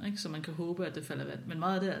 vand. Ikke? Så man kan håbe, at det falder vand. Men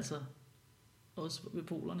meget af det er altså også ved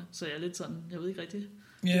polerne. Så jeg er lidt sådan, jeg ved ikke rigtigt.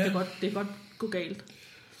 Ja. Det kan godt gå galt.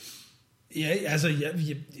 Ja, altså...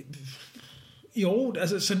 Jo,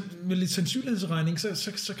 altså med lidt sandsynlighedsregning,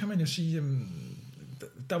 så kan man jo sige,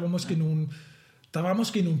 der var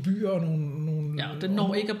måske nogle byer og nogle... Ja, den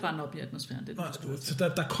når ikke at brænde op i atmosfæren. Det er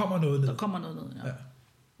så der kommer noget ned. Der kommer noget ned, ja.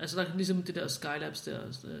 Altså der ligesom det der Skylabs der,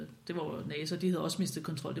 det var jo NASA, de havde også mistet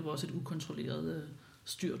kontrol. Det var også et ukontrolleret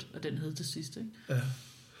styrt, at den hed til sidst, ikke?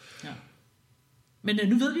 Ja. Men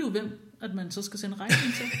nu ved vi jo, hvem at man så skal sende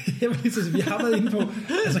regningen til. Jamen, vi har været inde på,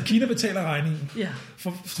 altså Kina betaler regningen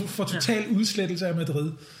for total udslettelse af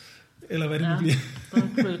Madrid, eller hvad det nu bliver.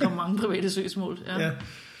 Der kommer mange private søgsmål. Ja.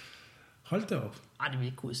 Hold da op. Ej, det vil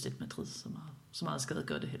ikke kunne udslette Madrid så meget skade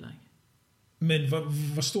gør det heller ikke. Men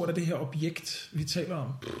hvor stort er det her objekt, vi taler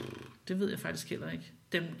om? Det ved jeg faktisk heller ikke.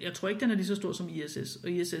 Jeg tror ikke, den er lige så stor som ISS,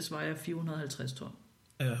 og ISS vejer 450 ton.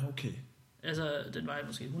 Ja, okay. Altså, den vejer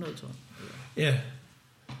måske 100 ton.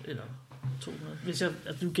 Eller 200.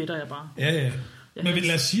 Nu gætter jeg bare. Ja. Men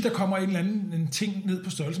lad os sige, der kommer en eller anden ting ned på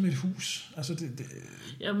størrelse med et hus. Altså det...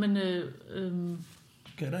 Ja, men...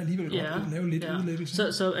 kan der alligevel godt lave lidt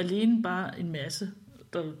udlæggelse? Så alene bare en masse,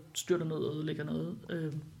 der styrter noget og ødelægger noget.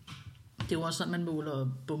 Det er jo også sådan, man måler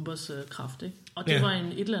bombers kraft, ikke? Og det var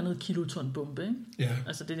et eller andet kiloton bombe, ikke? Ja.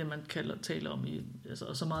 Altså det er det, man taler om i... Altså,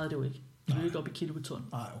 og så meget er det jo ikke. Det er jo ikke op i kiloton.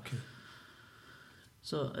 Nej, okay.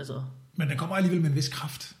 Så altså... Men den kommer alligevel med en vis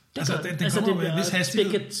kraft. Den kommer med en vis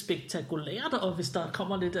hastighed. Spektakulært, og hvis der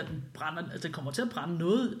kommer lidt, at den brænder, altså den kommer til at brænde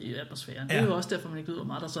noget i atmosfæren. Det er jo også derfor, man ikke ved, hvor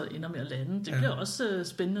meget der så ender med at lande. Det bliver også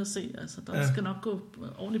spændende at se. Altså, der skal nok gå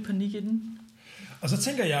ordentlig panik i den. Og så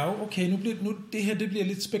tænker jeg jo, okay, nu det her det bliver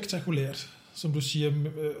lidt spektakulært. som du siger,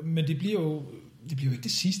 men det bliver jo ikke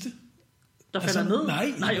det sidste. Der falder ned?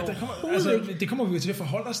 Nej, det kommer vi jo til at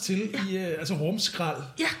forholde os til i rumskrald.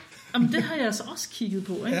 Ja, jamen, det har jeg altså også kigget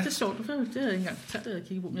på. Ikke? Ja. Det er sjovt, det har jeg ikke engang fortalt, at jeg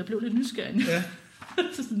kigget på, men jeg blev lidt nysgerrig. Ja.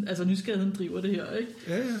 Altså nysgerrigheden driver det her, ikke?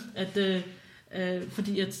 Ja.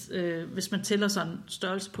 Fordi hvis man tæller sådan en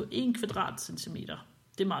størrelse på 1 kvadratcentimeter,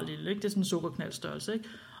 det er meget lille, ikke? Det er sådan en sukkerknaldstørrelse, ikke?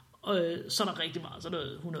 Og så er der rigtig meget, så er der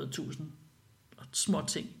 100.000 små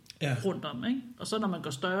ting rundt om, ikke? Og så når man går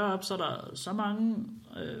større op, så er der så mange,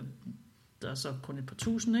 der er så kun et par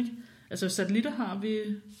tusind, ikke? Altså satellitter har vi,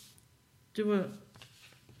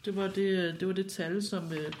 det var det tal,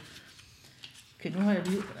 som... Okay, nu har jeg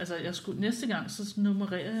lige... Altså, næste gang, så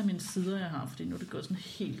nummererer jeg mine sider, jeg har, fordi nu er det gået sådan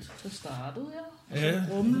helt... Så startede jeg, og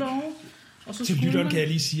så rumlov, og så... Til lytteren kan jeg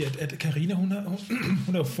lige sige, at Karina, hun er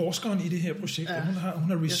jo forskeren i det her projekt, og hun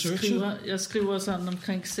har researchet... Jeg skriver sådan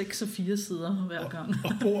omkring 6 og 4 sider hver gang.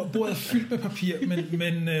 Og bordet er fyldt med papir,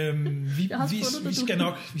 men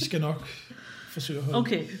vi skal nok forsøge at holde...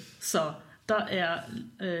 Okay, så... Der er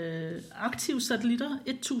aktive satellitter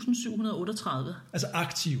 1738. Altså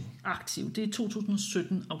aktive? Aktive. Det er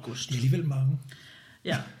 2017 august. Det er alligevel mange.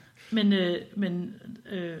 Ja, men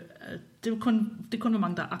det er kun, hvor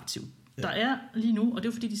mange, der er aktive. Ja. Der er lige nu, og det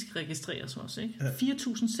er fordi, de skal registreres også, ikke? Ja.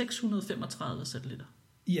 4.635 satellitter.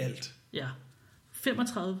 I alt? Ja.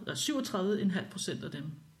 37,5% af dem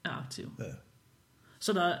er aktive. Ja.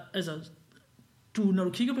 Så der er, altså, når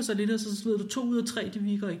du kigger på satellitter, så ved du 2 ud af 3, de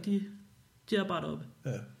virker ikke, de er bare deroppe.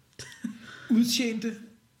 Ja. Udtjente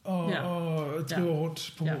og driver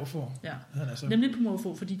rundt på Morfo. Ja. Nemlig på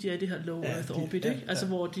Morfo, fordi de er i det her low Earth orbit, ikke? Altså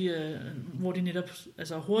hvor de netop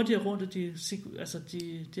hurtigere rundt, og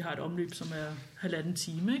de har et omløb, som er 1,5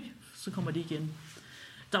 time, ikke? Så kommer de igen.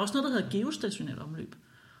 Der er også noget, der hedder geostationært omløb,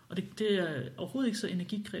 og det er overhovedet ikke så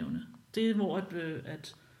energikrævende. Det er hvor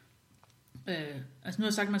altså nu har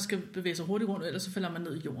jeg sagt, at man skal bevæge sig hurtigt rundt, ellers så falder man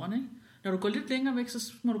ned i jorden, ikke? Når du går lidt længere væk,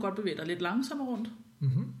 så må du godt bevæge dig lidt langsommere rundt.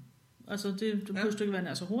 Mm-hmm. Altså, det behøver ikke være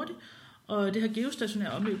nær så hurtigt. Og det her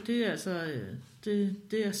geostationære omløb, det er altså det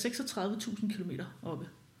er 36.000 kilometer oppe.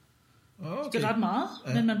 Okay. Så det er ret meget,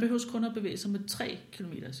 men man behøver kun at bevæge sig med 3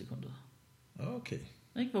 kilometer i sekundet. Okay.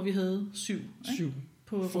 Ikke? Hvor vi havde 7.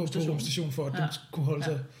 På rumstationen for at den kunne holde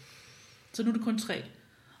sig. Så nu er det kun 3.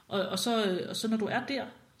 Og så når du er der,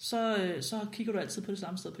 så kigger du altid på det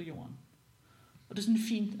samme sted på jorden. Og det er sådan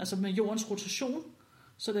fint, altså med jordens rotation,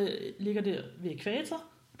 så det ligger der ved ækvator,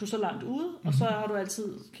 du er så langt ude, og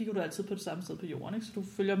så kigger du altid på det samme sted på jorden, ikke? Så du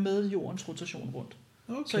følger med jordens rotation rundt.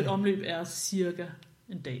 Okay. Så et omløb er cirka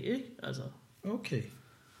en dag, ikke? Altså. Okay.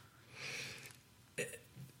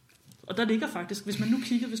 Og der ligger faktisk, hvis man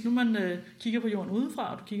kigger på jorden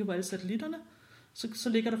udefra, og du kigger på alle satellitterne, så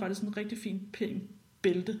ligger der faktisk en rigtig fin pæn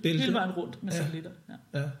bælte hele vejen rundt med satellitter.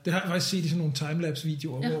 Ja, det har jeg faktisk set i sådan nogle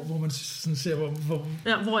timelapse-videoer, hvor man sådan ser,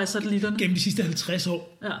 hvor er satellitterne? Gennem de sidste 50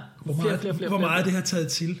 år, hvor meget det har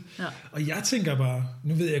taget til. Ja. Og jeg tænker bare,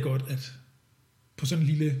 nu ved jeg godt, at på sådan en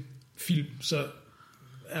lille film, så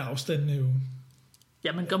er afstandene jo...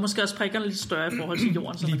 Ja, man gør måske også prikkerne lidt større i forhold til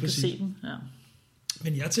jorden, så man kan se den. Ja.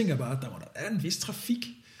 Men jeg tænker bare, at der er en vis trafik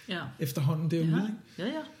efterhånden derude.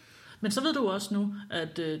 Ja. Men så ved du også nu,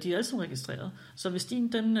 at de er alle sammen registreret. Så hvis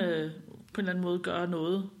din den på en eller anden måde gør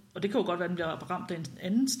noget, og det kan jo godt være, at den bliver ramt af en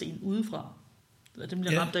anden sten udefra, at den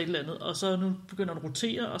bliver ramt af et eller andet, og så nu begynder den at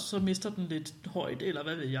rotere, og så mister den lidt højt, eller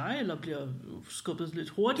hvad ved jeg, eller bliver skubbet lidt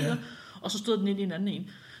hurtigere, og så støder den ind i en anden en.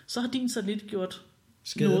 Så har din satellit gjort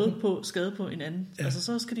skade på en anden. Ja. Altså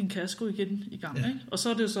så skal din kasko igen i gang, ikke? Og så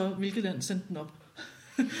er det jo så, hvilket land sendte den op.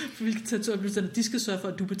 Hvilket territorium de skal sørge for,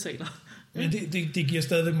 at du betaler. Men det giver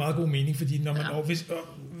stadigvæk meget god mening, fordi når man,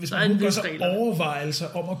 hvis man gør sig overvejelser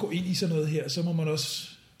om at gå ind i sådan noget her, så må man også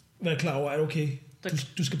være klar over, at okay,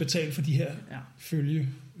 du skal betale for de her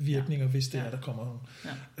følgevirkninger, hvis det er, der kommer nogen.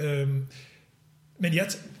 Ja. Men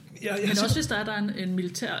også hvis der er en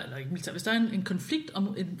militær, eller ikke militær, hvis der er en konflikt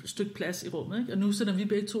om et stykke plads i rummet, ikke? Og nu sætter vi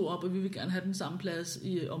begge to op, og vi vil gerne have den samme plads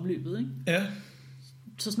i omløbet, ikke? Ja.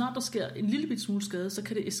 Så snart der sker en lille bit smule skade, så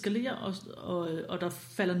kan det eskalere, og der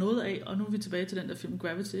falder noget af, og nu er vi tilbage til den der film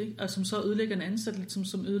Gravity, ikke? Og som så ødelægger en anden satellit,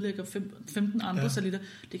 som ødelægger 15 andre satellitter.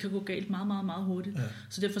 Det kan gå galt meget, meget, meget hurtigt. Ja.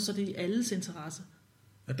 Så derfor så er det i alles interesse.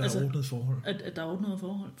 At der er ordnet forhold. At der er ordnet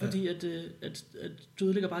forhold, fordi at du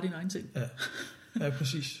ødelægger bare dine egne ting. Ja,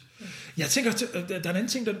 præcis. Jeg tænker, der er en anden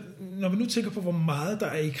ting, når vi nu tænker på, hvor meget der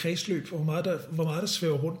er i kredsløb, og hvor meget der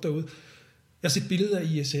svæver rundt derude. Jeg har set billeder af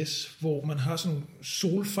ISS, hvor man har sådan nogle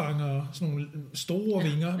solfangere, sådan nogle store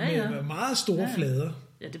vinger med meget store flader.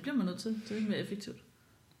 Ja, det bliver man nødt til. Det er mere effektivt.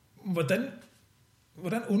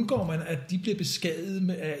 Hvordan undgår man, at de bliver beskadiget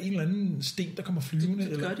af en eller anden sten, der kommer flyvende?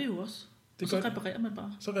 Det gør de jo også. Og så reparerer man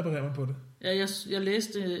bare. Så reparerer man på det. Ja, jeg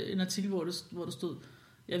læste en artikel, hvor der stod,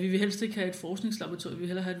 ja, vi vil helst ikke have et forskningslaboratorium, vi vil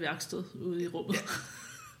hellere have et værksted ude i rummet.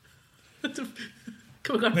 Ja.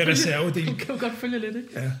 Kan man godt følge lidt, ikke?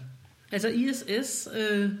 Ja. Altså ISS,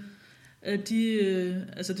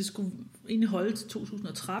 de skulle egentlig holde til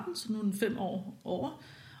 2013, så nu er den 5 år over.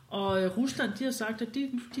 Og Rusland, de har sagt, at de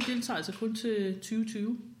deltager altså kun til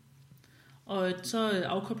 2020. Og så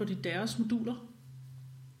afkobler de deres moduler.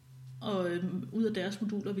 Og ud af deres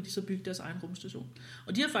moduler vil de så bygge deres egen rumstation.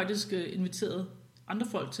 Og de har faktisk inviteret andre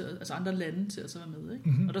folk til, altså andre lande til at så være med, ikke?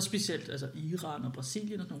 Mm-hmm. Og der er specielt altså Iran og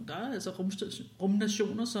Brasilien og sådan nogle. Der er altså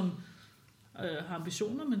rumnationer, som har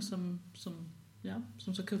ambitioner, men som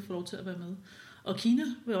så kan få lov til at være med. Og Kina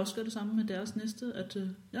vil også gøre det samme med deres næste, at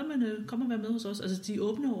kom og være med hos os. Altså de er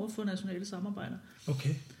åbne over for nationale samarbejder.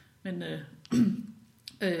 Okay. Men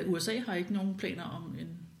USA har ikke nogen planer om en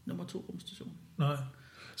nummer 2 rumstation. Nej.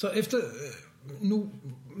 Så efter nu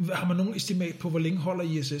har man nogen estimat på, hvor længe holder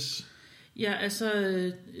ISS? Ja, altså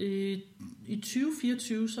i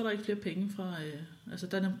 2024, så er der ikke flere penge fra... altså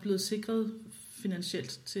den er blevet sikret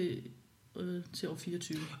finansielt til år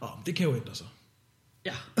 24. Det kan jo ændre sig.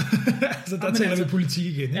 Ja. Så der taler vi politik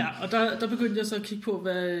igen, ikke? Ja, og der begyndte jeg så at kigge på,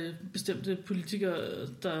 hvad bestemte politikere,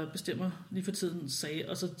 der bestemmer lige for tiden, sagde.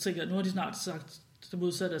 Og så tænker jeg, nu har de snart sagt det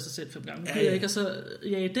modsatte af sig selv 5 gange. Ja. Jeg så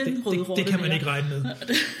den røde rolle. Det kan man ikke regne med.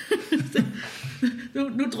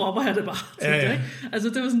 nu dropper jeg det bare. Ja. Ikke? Altså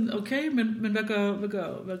det var sådan, okay, men hvad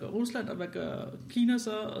gør Rusland, og hvad gør Kina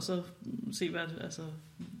så? Og så se,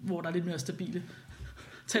 hvor der er lidt mere stabile.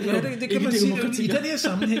 Det kan man sige. I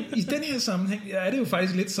den her sammenhæng er det jo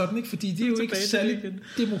faktisk lidt sådan, ikke? Fordi det er jo ikke særlig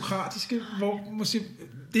demokratiske, hvor man siger,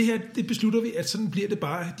 det her, det beslutter vi, at sådan bliver det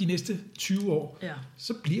bare de næste 20 år. Ja.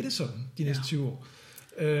 Så bliver det sådan de næste 20 år.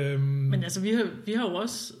 Men altså, vi har jo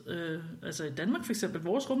også, altså i Danmark for eksempel,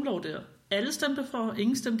 vores rumlov der, alle stemte for,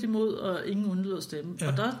 ingen stemte imod, og ingen undlod at stemme.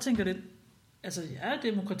 Ja. Og der tænker det, altså ja,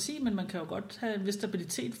 demokrati, men man kan jo godt have en vis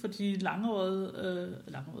stabilitet for de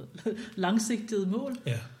langsigtede mål.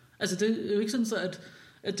 Ja. Altså det er jo ikke sådan så,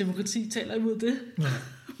 at demokrati taler imod det.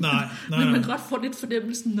 Nej. Men man kan godt få lidt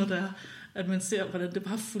fornemmelsen, når der er, at man ser, hvordan det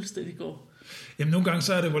bare fuldstændig går. Jamen nogle gange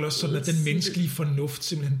så er det vel også sådan, at den menneskelige fornuft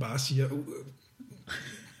simpelthen bare siger,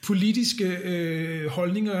 politiske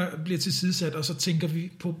holdninger bliver tilsidesat, og så tænker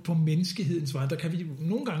vi på menneskehedens vej. Der kan vi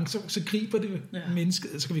nogle gange, så griber det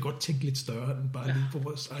mennesket, så kan vi godt tænke lidt større end bare lige på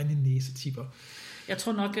vores egne næsetipper. Jeg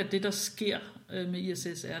tror nok, at det, der sker med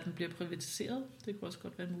ISS, er, at den bliver privatiseret. Det kunne også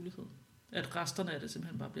godt være en mulighed. At resterne af det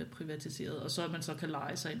simpelthen bare bliver privatiseret, og så man så kan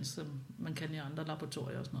lege sig ind, som man kan i andre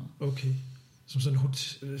laboratorier og sådan noget. Okay. Som sådan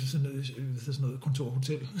noget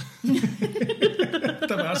kontorhotel.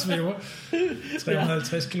 Der bare svæver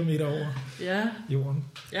 350 kilometer over jorden.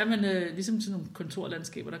 Ja, men ligesom til nogle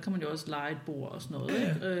kontorlandskaber, der kan man jo også lege et bord og sådan noget.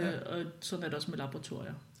 Ikke? Og sådan er det også med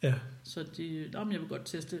laboratorier. Ja. Så jeg vil godt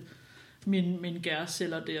teste mine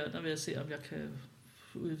gærceller der vil jeg se, om jeg kan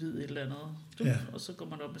udvide et eller andet. Og så går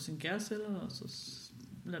man op med sine gærceller, og så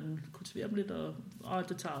lader den kultivere dem lidt, og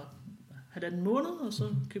det tager 1,5 måned, og så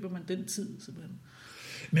køber man den tid simpelthen.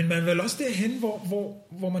 Men man er vel også derhen,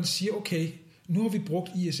 hvor man siger, okay, nu har vi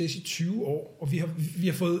brugt ISS i 20 år, og vi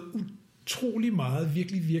har fået utrolig meget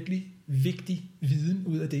virkelig, virkelig vigtig viden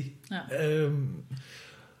ud af det. Ja.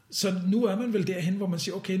 Så nu er man vel derhen, hvor man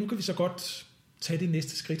siger, okay, nu kan vi så godt tage det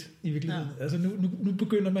næste skridt i virkeligheden. Ja. Altså nu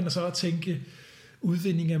begynder man så at tænke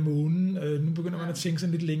udvinding af månen, nu begynder man at tænke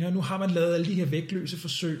sådan lidt længere. Nu har man lavet alle de her vægtløse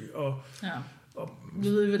forsøg, og vi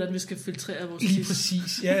ved, hvordan vi skal filtrere vores tis. Lige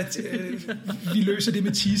præcis. Ja, vi løser det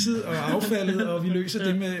med tisset og affaldet, og vi løser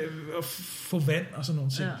det med at få vand og sådan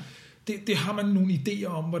nogle ting. Ja. Det har man nogle idéer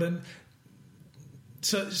om, hvordan...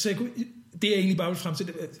 Så det er egentlig bare vil frem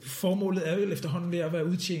til. Formålet er jo efterhånden ved at være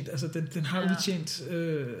udtjent. Altså, den har udtjent...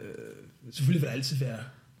 selvfølgelig vil der altid være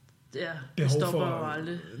behov for...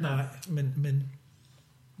 aldrig. Nej, men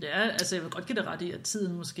ja, altså jeg vil godt give dig ret i, at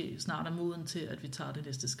tiden måske snart er moden til, at vi tager det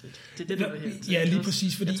næste skridt. Det er det, der vil hen til. Ja, lige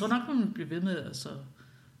præcis. Fordi... Jeg tror nok, man bliver ved med at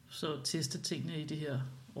så teste tingene i de her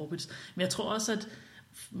orbits. Men jeg tror også, at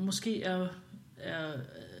måske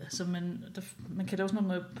altså man kan lave sådan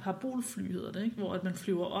noget med parabolfly, hedder det, ikke? Hvor at man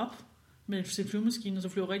flyver op med sin flyvemaskine, og så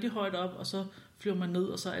flyver rigtig højt op, og så flyver man ned,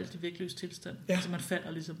 og så er alt i vægtløs tilstand. Ja. Altså man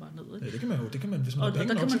falder ligesom bare ned. Ikke? Ja, det kan man, hvis man har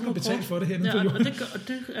penge nok, så kan man betale for det her nede på jorden. Og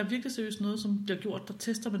det er virkelig seriøst noget, som bliver gjort. Der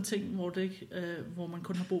tester man ting, hvor man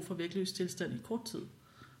kun har brug for vægtløs tilstand i kort tid.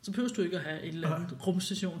 Så behøver du ikke at have en eller anden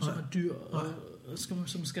rumstation, som er dyr, og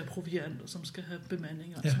som skal have proviant, og som skal have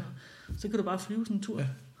bemanding og sådan noget. Så kan du bare flyve sådan en tur. Ja.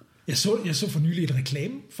 Jeg så for nylig et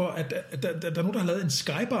reklame for, at der er nogen, der har lavet en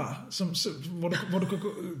skybar, hvor du kan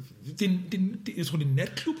gå... Jeg tror, det er en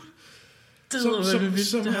natklub,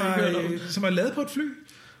 som er lavet på et fly,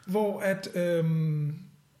 hvor at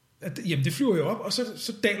jamen det flyver jo op, og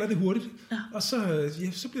så daler det hurtigt, og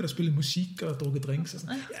så bliver der spillet musik og drukket drinks og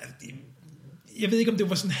sådan. Jeg ved ikke, om det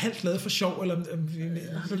var sådan halvt lavet for sjov, eller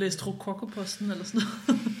har du læst Rokokoposten eller sådan noget?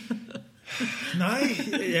 Nej,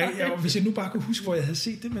 hvis jeg nu bare kunne huske, hvor jeg havde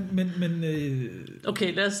set det, men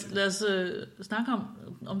okay, lad os snakke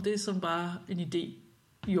om det som bare en idé.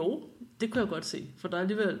 Jo, det kunne jeg godt se, for der er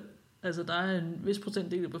alligevel, altså der er en vis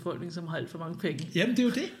procentdel af befolkningen, som har alt for mange penge. Jamen, det er jo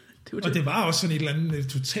det. Og det var også sådan et eller andet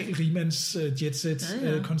total rimands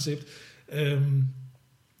jetset-koncept.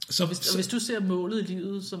 Hvis du ser målet i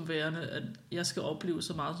livet som værende, at jeg skal opleve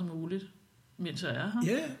så meget som muligt, mens jeg er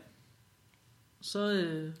her,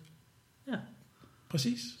 så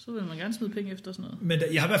præcis. Så vil man gerne smide penge efter sådan noget. Men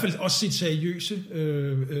jeg har i hvert fald også set seriøse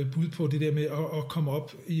bud på det der med at komme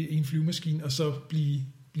op i en flyvemaskine og så blive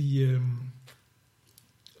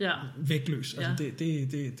vægtløs. Altså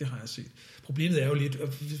det har jeg set. Problemet er jo lidt,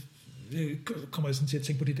 kommer jeg sådan til at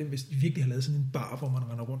tænke på det, hvis de virkelig har lavet sådan en bar, hvor man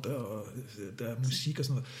render rundt og der er musik og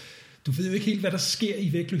sådan noget. Du ved jo ikke helt, hvad der sker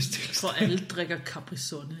i vægtløs tilstand. For alle drikker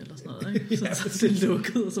Capri-Sun eller sådan noget, ikke? Så det er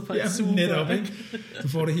lukket, og så bare sugerør. Netop, ikke? Du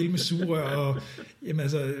får det hele med sugerør, og jamen,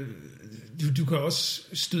 altså, du kan også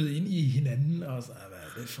støde ind i hinanden, og så, hvad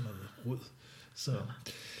er det for noget rod? Så,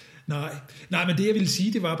 nej, men det jeg ville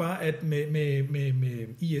sige, det var bare, at med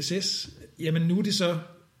ISS, jamen nu er det så,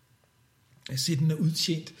 den er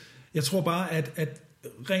udtjent. Jeg tror bare, at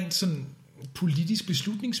rent sådan politisk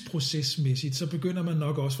beslutningsprocesmæssigt, så begynder man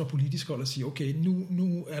nok også fra politisk hold at sige, okay,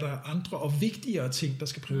 nu er der andre og vigtigere ting, der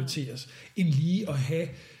skal prioriteres, end lige at have...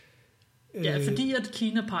 Ja, fordi at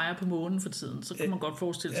Kina peger på månen for tiden, så kan man godt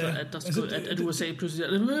forestille sig, at USA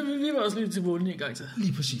pludselig vi var også lige til månen en gang til.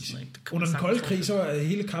 Lige præcis. Under den kolde krig, så var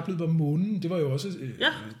hele kapløbet om månen, det var jo også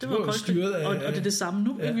det var styret af... Og det er det samme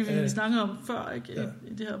nu, ikke? Vi snakkede om før, ikke?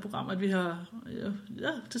 I det her program, at vi har...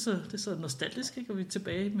 det er så nostalgisk, ikke? Og vi er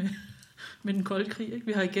tilbage med den kolde krig, ikke?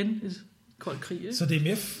 Vi har igen et kold krig, ikke? Så det er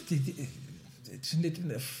mere... Det er sådan lidt den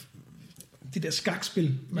der... Det der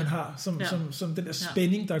skakspil, man har, som den der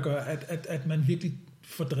spænding, der gør, at man virkelig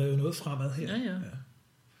får drevet noget fremad her.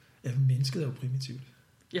 Ja, mennesket er jo primitivt.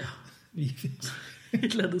 Ja, et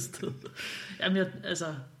eller andet sted. Jamen,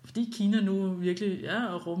 fordi Kina nu virkelig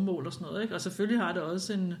er rummål og sådan noget, ikke? Og selvfølgelig har det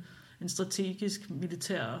også en strategisk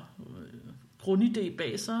militær grundidé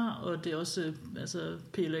bag sig, og det er også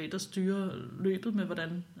PLA, der styrer løbet med,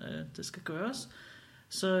 hvordan det skal gøres.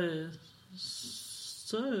 Så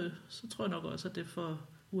tror jeg nok også, at det får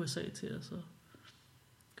USA til at så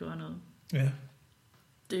gøre noget. Ja.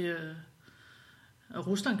 Og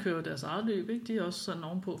Rusland kører deres eget løb, ikke? De er også sådan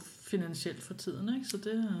ovenpå finansielt for tiden, ikke? Så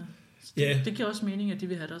det giver også mening, at de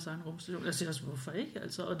vil have deres egen rumstation. Jeg siger også, hvorfor ikke?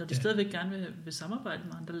 Altså, og når de stadigvæk gerne vil samarbejde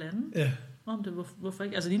med andre lande, om det, hvorfor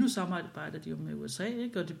ikke? Altså lige nu samarbejder de jo med USA,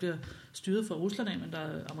 ikke? Og de bliver styret fra Rusland af, men der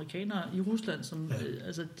er amerikanere i Rusland, som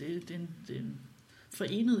det er en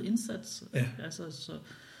forenet indsats. Altså,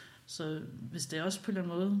 så hvis det er også på en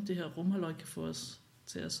eller anden måde, det her rumhalløj kan få os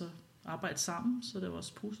til at så arbejde sammen, så er det jo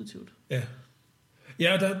også positivt. Ja,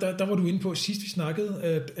 der var du inde på sidst vi snakkede,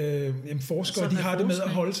 at forskere, de har det med at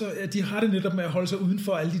holde sig, de har det netop med at holde sig uden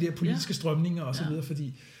for alle de der politiske strømninger og så videre,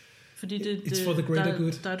 fordi it's for the greater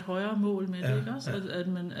good. Der er et højere mål med det, ikke også? At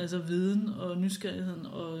man, altså viden og nysgerrigheden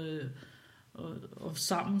og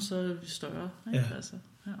sammen, så er vi større, ikke?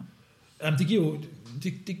 Jamen, det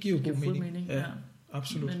giver jo god mening. Ja,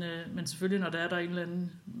 absolut. Men selvfølgelig, når der er en eller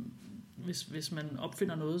anden, hvis man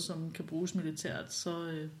opfinder noget, som kan bruges militært,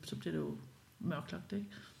 så bliver det jo mørklagt, ikke?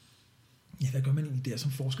 Ja, hvad gør man egentlig der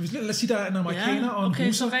som forsker? Lad os sige, der er en amerikaner og en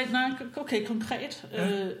russer. Konkret.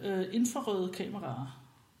 Infrarøde kameraer.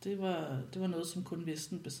 Det var noget, som kun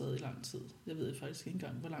Vesten besad i lang tid. Jeg ved faktisk ikke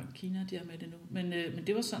engang, hvor langt Kina de er med det nu. Men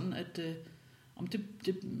det var sådan, at om det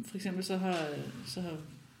for eksempel så har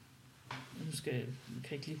nu kan jeg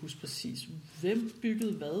ikke lige huske præcis, hvem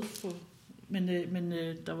byggede hvad for, men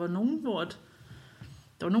der var nogen, hvor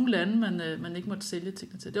der var nogle lande, man ikke måtte sælge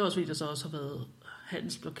tingene til. Det er også fordi, der så også har været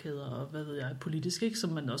handelsblokader og hvad ved jeg, politisk, ikke? Som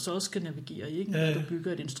man også skal navigere i, ikke? Når du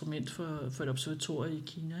bygger et instrument for et observatorium i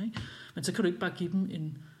Kina, ikke? Men så kan du ikke bare give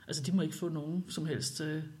dem altså de må ikke få nogen som helst,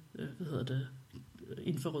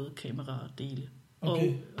 infrarøde kamera-dele.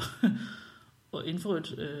 Okay. Og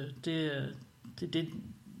infrarødt, det er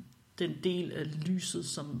den del af lyset,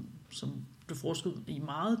 som blev forsket i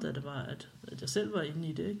meget, da det var, at jeg selv var inde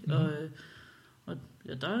i det, ikke? Og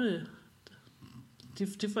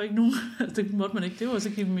det får ikke nogen, det måtte man ikke, det var også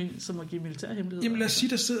som at give militærhemmeligheder. Jamen lad os sige,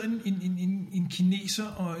 der sidder en kineser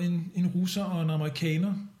og en russer og en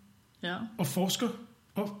amerikaner og forsker,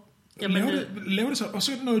 og Lav det så, og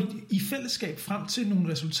så når I fællesskab frem til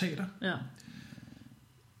nogle resultater. Ja.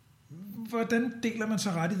 Hvordan deler man så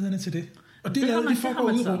rettighederne til det? Og det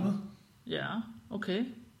foregår ude i rummet. Ja, okay.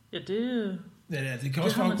 Ja, det... Ja, det kan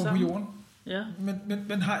også foregå på jorden. Ja.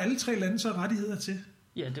 Men har alle 3 lande så rettigheder til?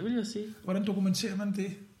 Ja, det vil jeg sige. Hvordan dokumenterer man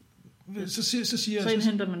det? Så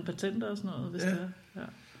indhenter man patenter og sådan noget, hvis det er. Ja.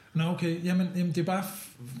 Nå, okay. Jamen, det er bare...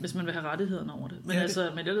 Hvis man vil have rettighederne over det. Men,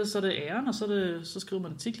 men ellers så er det æren, og så skriver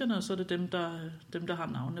man artiklerne, og så er det dem, der har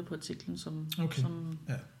navnene på artiklen,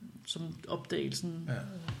 som opdagelsen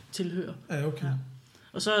tilhører. Ja, okay. Ja.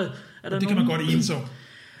 Og så er der det kan man godt enes om.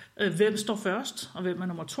 Hvem står først, og hvem er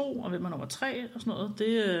nummer 2, og hvem er nummer 3, og sådan noget.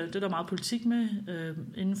 Det er der meget politik med.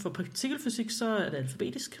 Inden for partikelfysik, så er det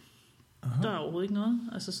alfabetisk. Aha. Der er overhovedet ikke noget.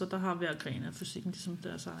 Altså, så der har hver gren af fysikken ligesom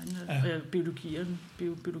deres egen.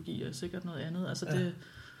 Biologi er sikkert noget andet. Altså,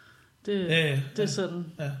 det er sådan.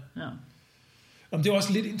 Ja. Jamen, det er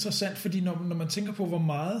også lidt interessant, fordi når man tænker på, hvor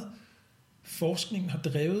meget forskningen har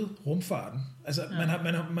drevet rumfarten. Altså,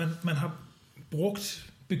 man har brugt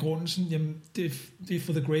begrundelsen, jamen, det er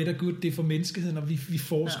for the greater good, det er for menneskeheden, og vi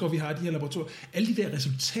forsker, og vi har de her laboratorier. Alle de der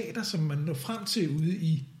resultater, som man når frem til ude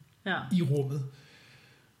i rummet.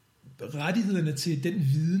 Rettighederne til den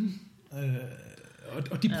viden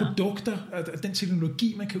og de produkter og den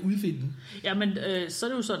teknologi, man kan udvinde. Ja, men så er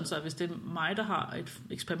det jo sådan, så hvis det er mig, der har et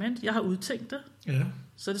eksperiment, jeg har udtænkt det,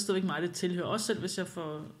 så er det stadigvæk mig, det tilhører. Også selv hvis jeg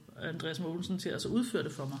får Andreas Mogensen til at udføre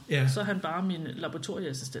det for mig, så er han bare min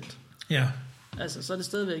laboratorieassistent. Ja. Altså, så er det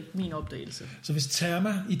stadigvæk min opdagelse. Så hvis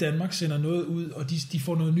Therma i Danmark sender noget ud, og de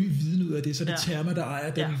får noget ny viden ud af det, så er det Therma, der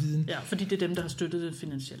ejer den viden. Ja, fordi det er dem, der har støttet det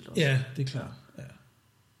finansielt også. Ja, det er klart. Ja.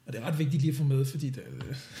 Og det er ret vigtigt lige at få med, fordi det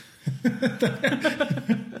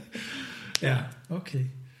ja, okay.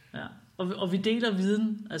 Ja, og vi deler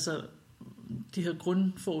viden, altså de her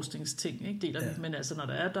grundforskningsting, ikke, deler vi, men altså når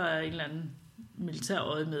der er en eller anden militær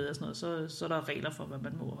øje med og sådan noget, så er der regler for, hvad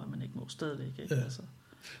man må og hvad man ikke må stadigvæk, ikke? Ja. Altså.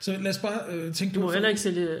 Så lad os bare tænke på... Du må heller ikke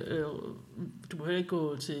sælge... du må heller ikke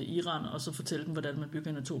gå til Iran og så fortælle dem, hvordan man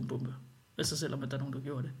bygger en atombombe. Altså selvom at der er nogen, der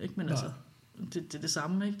gjorde det. Ikke? Men altså, det er det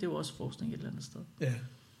samme, ikke? Det er jo også forskning et eller andet sted. Ja,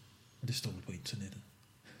 og det står på internettet.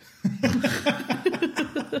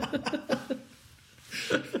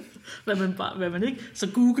 hvad man ikke... Så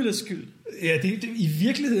Google er skyld. Ja, i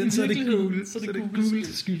virkeligheden så er det Google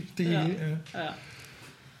skyld. Det hele, ja.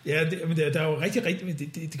 Ja, men der er jo rigtig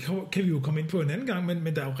det kan vi jo komme ind på en anden gang,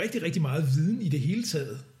 men der er jo rigtig meget viden i det hele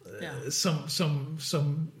taget,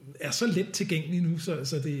 som er så let tilgængelig nu,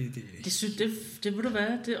 så det ved du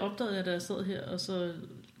hvad, det opdagede jeg, da jeg sad her og så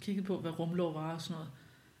kiggede på, hvad rumlov var og sådan noget.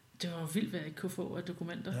 Det var vildt, hvad jeg ikke kunne få af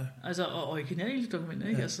dokumenter. Ja. Altså, og originale dokumenter,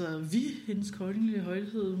 ikke? Ja. Altså, hendes kongelige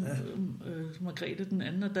højhed, Margrethe den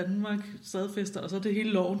anden af Danmark, stadfæster, og så det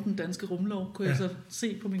hele loven, den danske rumlov, kunne jeg så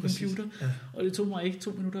se på min computer. Ja. Og det tog mig ikke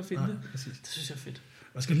 2 minutter at finde det. Præcis. Det synes jeg er fedt.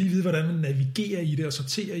 Man skal lige vide, hvordan man navigerer i det, og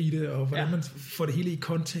sorterer i det, og hvordan man får det hele i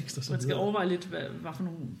kontekst. Og så man skal overveje lidt, hvad for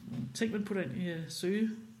nogle ting, man putter ind i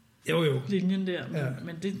søgelinjen der.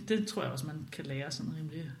 Men det tror jeg også, man kan lære sådan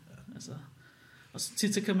rimelig. Altså... Og så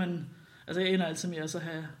tit så kan man, altså jeg ender altid med at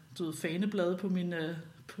have faneblade på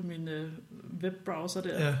min webbrowser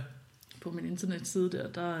der, på min internetside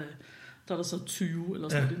der er der så 20 eller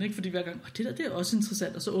sådan noget, ikke? Fordi hver gang, det der er også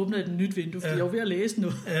interessant, og så åbner jeg et nyt vindue, fordi jeg er ved at læse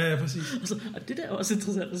noget. Ja, præcis. Og det der er også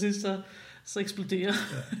interessant, og så eksploderer.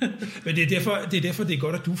 Men det er derfor, det er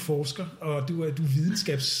godt, at du forsker, og du er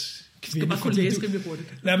videnskabskvinde. Skal bare kunne læse rimelig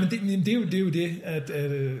hurtigt. Nej, men det er jo det, at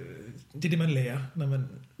det er det, man lærer, når man...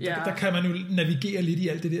 Ja. Der kan man jo navigere lidt i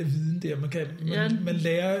alt det der viden der. Man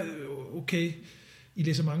lærer, okay, I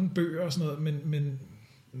læser mange bøger og sådan noget,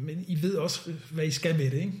 men I ved også, hvad I skal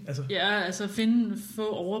med det, ikke? Altså. Ja, altså få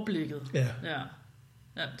overblikket. Ja,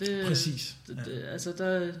 det, præcis. Altså,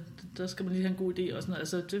 der skal man lige have en god idé og sådan noget.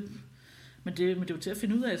 Altså, men det er jo til at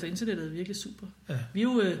finde ud af, altså internettet er virkelig super. Ja. Vi er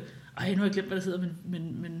jo, nu har jeg glemt, hvad det hedder,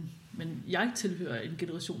 men jeg tilhører en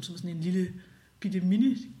generation, som er sådan en lille bitte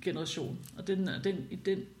mini-generation, og i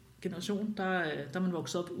den generation, der er man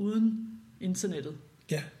vokset op uden internettet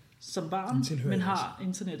som barn, men har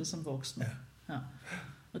internettet som voksen. Ja.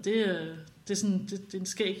 Og det er en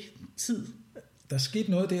skæg tid. Der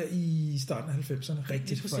skete noget der i starten af 90'erne,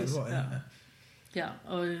 rigtigt for alvor. Ja,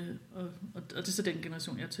 og det er så den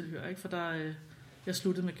generation, jeg tilhører, ikke? For jeg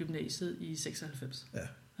sluttede med gymnasiet i 96. Ja.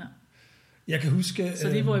 Jeg kan huske... Så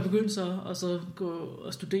lige hvor jeg begyndte så gå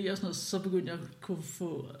og studere og sådan noget, så begyndte jeg at kunne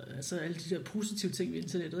få altså alle de der positive ting ved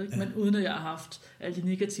internettet, ikke? Men uden at jeg har haft alle de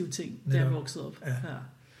negative ting, der er vokset op. Ja.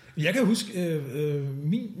 Jeg kan huske,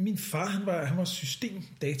 min far, han var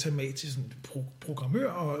systemdatamatisk programmør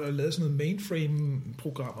og lavede sådan noget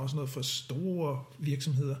mainframe-programmer og sådan noget for store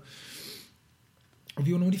virksomheder. Og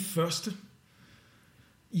vi var nogle af de første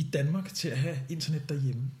i Danmark til at have internet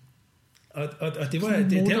derhjemme. Og det var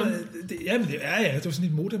det var sådan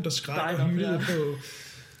et modem, der skreg og hylede på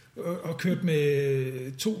og kørte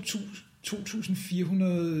med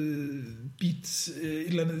 2400 bit et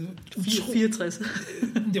eller andet 64.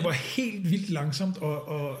 Det var helt vildt langsomt,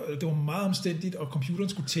 og det var meget omstændigt, og computeren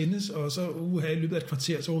skulle tændes, og så i løbet af et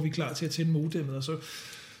kvarter, så var vi klar til at tænde modemmet, og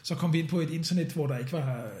så kom vi ind på et internet, hvor der ikke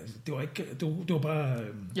var, det var bare...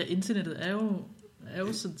 Ja, internettet er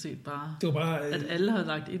jo sådan set bare, det var bare at alle har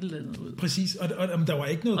lagt et eller andet ud. Præcis, og der var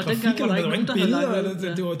ikke noget grafik, der var ikke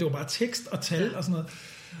billeder, det var bare tekst og tal og sådan noget.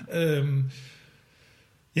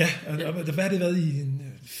 Hvad har det været i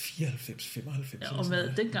 94, 95? Ja, og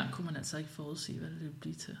dengang kunne man altså ikke forudsige, hvad det ville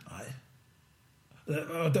blive til. Nej.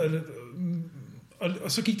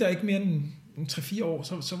 Og så gik der ikke mere end 3-4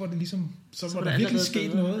 år, så var det ligesom, så var der virkelig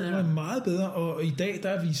sket noget. Ja. Det var meget bedre, og i dag, der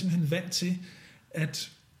er vi simpelthen vant til,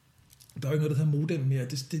 at der er jo ikke noget, der hedder modem mere.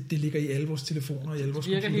 Det ligger i alle vores telefoner, i alle vores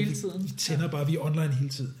computer. Hele tiden. Vi tænder bare, vi er online hele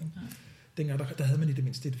tiden. Ikke? Ja. Dengang, der havde man i det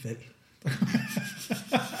mindste et valg.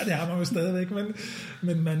 Det har man jo stadigvæk,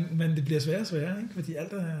 men det bliver sværere og sværere, ikke? Fordi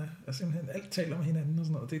alt taler med hinanden og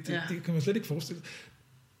sådan noget. Det kan man slet ikke forestille.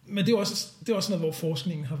 Men det er også noget, hvor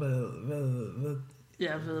forskningen har været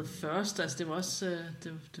været først. Altså det var også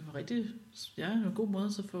det var rigtig en god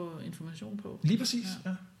måde at få information på. Lige præcis.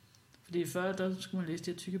 Ja. Fordi før der skulle man læse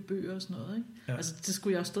de her tykke bøger og sådan noget, ikke? Ja. Altså det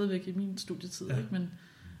skulle jeg også stadigvæk i min studietid, ikke?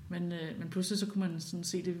 Men pludselig så kunne man sådan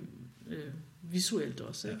se det visuelt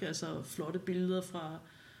også, ikke? Altså flotte billeder fra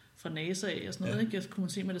NASA og sådan noget, ikke? Jeg kunne man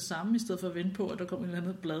se med det samme, i stedet for at vente på, at der kom et eller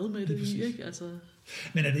andet blad med det i, ikke? Altså...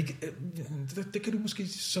 Men er det ikke, det kan du måske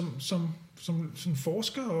som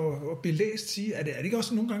forsker og belæst sige, er det ikke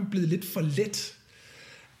også nogle gange blevet lidt for let,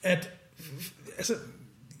 at, altså,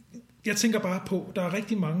 jeg tænker bare på, der er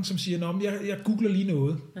rigtig mange, som siger, jeg googler lige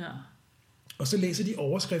noget, og så læser de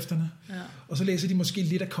overskrifterne, og så læser de måske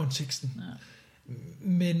lidt af konteksten,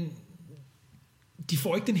 men de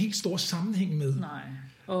får ikke den helt store sammenhæng med. Nej,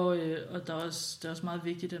 og det er også meget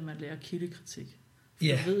vigtigt, at man lærer kildekritik. For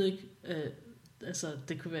jeg ved ikke, altså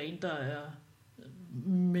det kunne være en, der er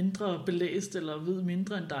mindre belæst, eller ved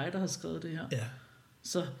mindre end dig, der har skrevet det her. Ja.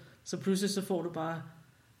 Så pludselig så får du bare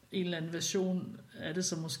en eller anden version af det,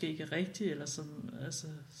 som måske ikke er rigtig, eller som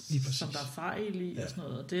der er fejl i, og sådan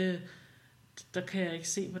noget. Og der kan jeg ikke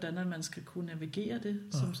se, hvordan man skal kunne navigere det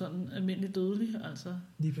som sådan almindelig dødelig. Altså,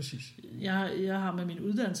 lige præcis. Jeg har med min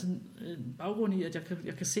uddannelse en baggrund i, at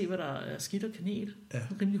jeg kan se, hvad der er skidt og kanel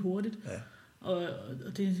rimelig hurtigt. Ja. Og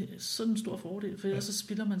det er sådan en stor fordel, for ellers så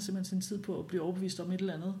spilder man simpelthen sin tid på at blive overbevist om et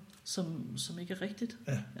eller andet, som ikke er rigtigt.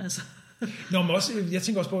 Ja. Altså. Nå, men også, jeg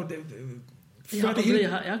tænker også på...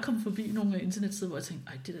 Jeg er kommet forbi nogle internetsider, hvor jeg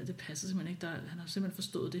tænkte, det passer simpelthen ikke. Han har simpelthen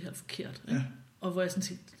forstået det her forkert. Ikke? Ja. Og hvor jeg sådan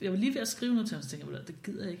tænkte, jeg var lige ved at skrive noget til ham, så tænkte jeg, det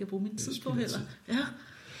gider jeg ikke at bruge min tid på heller. Ja.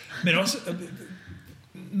 Men også,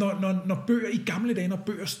 når bøger i gamle dage, når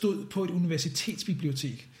bøger stod på et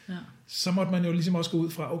universitetsbibliotek, så måtte man jo ligesom også gå ud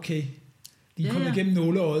fra, okay, de er kommet igennem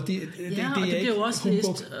nåleøjet. Det bliver jo også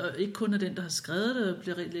læst, ikke kun af den, der har skrevet det,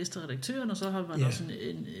 bliver læst af redaktøren, og så har man også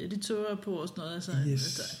en editør på og sådan noget. Altså,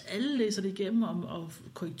 alle læser det igennem, og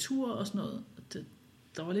korrektur og sådan noget.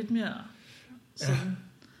 Der var lidt mere sådan... Ja.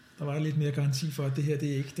 Der var lidt mere garanti for, at det her,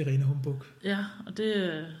 det er ikke det rene humbug. Ja, og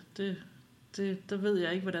der ved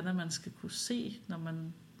jeg ikke, hvordan man skal kunne se,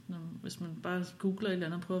 hvis man bare googler et eller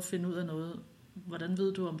andet og prøver at finde ud af noget. Hvordan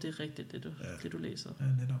ved du, om det er rigtigt, det du læser? Ja,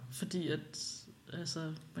 netop. Fordi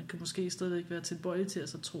man kan måske stadigvæk være tilbøjelig til at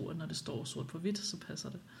så tro, at når det står sort på hvidt, så passer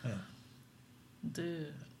det. Ja.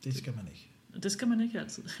 Det skal man ikke. Det skal man ikke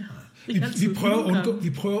altid. Vi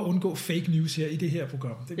prøver at undgå fake news her i det her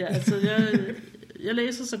program. Jeg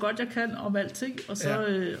læser så godt jeg kan om alting, og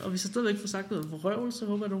hvis jeg stadigvæk får sagt noget vrøvl, så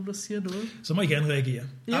håber jeg, nogen der siger noget. Så må I gerne reagere.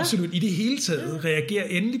 Ja. Absolut. I det hele taget. Reager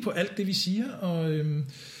endelig på alt det, vi siger. Og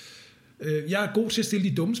jeg er god til at stille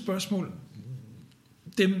de dumme spørgsmål.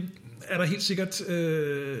 Dem er der helt sikkert,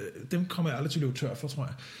 dem kommer jeg aldrig til at løbe tør for, tror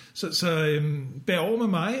jeg. Så bær over med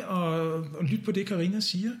mig og lyt på det, Karina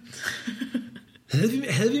siger.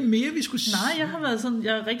 Havde vi mere, vi skulle sige? Nej,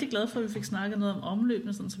 jeg er rigtig glad for, at vi fik snakket noget om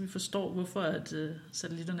omløbene, sådan, så vi forstår, hvorfor at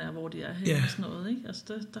satellitterne er, hvor de er her og sådan noget. Ikke? Altså,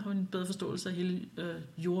 der har vi en bedre forståelse af hele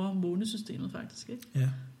jord- og månesystemet faktisk. Ikke? Ja.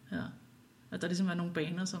 At der ligesom er nogle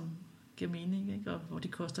baner, som giver mening, ikke? Og hvor de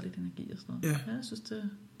koster lidt energi og sådan noget. Ja, jeg synes, det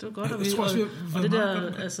var godt. Og det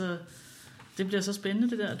der, Det bliver så spændende,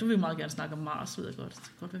 det der. Du vil meget gerne snakke om Mars, ved jeg godt. Det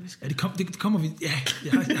er godt, hvad vi skal. Ja, det kommer vi... Ja,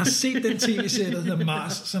 jeg har set den tv-serie, der hedder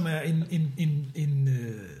Mars, som er en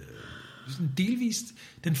sådan delvist...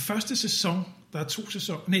 Den første sæson, der er 2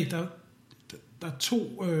 sæsoner... Nej, der er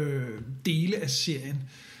 2 dele af serien,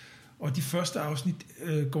 og de første afsnit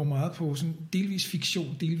går meget på sådan delvis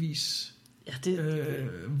fiktion, delvis... Ja,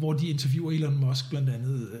 hvor de interviewer Elon Musk blandt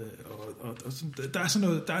andet, og sådan,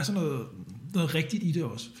 der er sådan noget rigtigt i det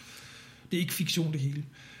også. Det er ikke fiktion det hele.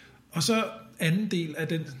 Og så anden del af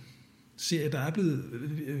den serie, der er blevet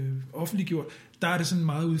offentliggjort, der er det sådan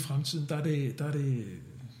meget ude i fremtiden. Der er det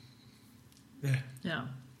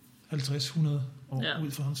 50-100 år ude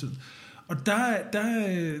i fremtiden. Og der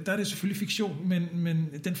er det selvfølgelig fiktion, men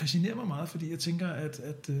den fascinerer mig meget, fordi jeg tænker,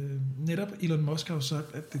 at netop Elon Musk har jo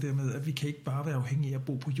sagt, at det der med, at vi kan ikke bare være afhængige af at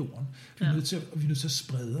bo på jorden. Vi er nødt til at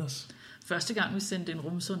sprede os. Første gang vi sendte en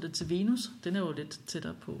rumsonde til Venus, den er jo lidt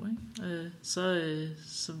tættere på, ikke?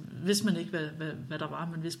 Så vidste man ikke, hvad der var.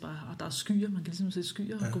 Man vidste bare, at der er skyer. Man kan ligesom se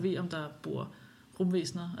skyer og gå ved, om der bor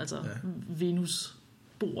rumvæsener, altså Venus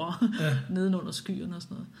bor nedenunder skyerne og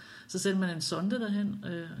sådan noget. Så sendte man en sonde derhen,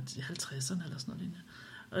 i 50'erne eller sådan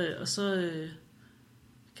noget. Og så...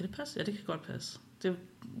 kan det passe? Ja, det kan godt passe. Det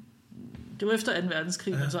var efter 2.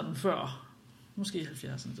 verdenskrig, men sådan før, måske i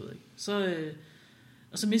 70'erne, det ved jeg ikke.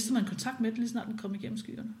 Og så mistede man kontakt med det, lige snart den kom igennem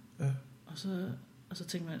skyerne. Ja. Og så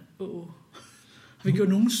tænkte man, vi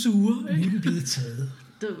gjorde nogen sure, ikke? Nu er den blevet taget.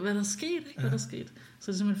 Hvad der skete, ikke? Ja. Hvad der skete.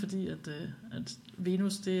 Så det er simpelthen fordi, at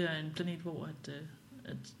Venus, det er en planet, hvor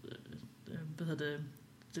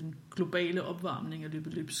den globale opvarmning er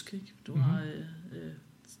løbet løbsk, ikke? Du har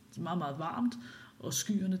meget, meget varmt, og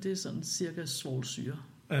skyerne, det er sådan cirka svovlsyre.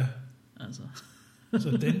 Ja. Altså...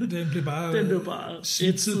 Så den blev bare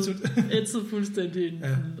ætset fuldstændig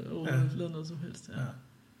inden lavet noget som helst. Ja.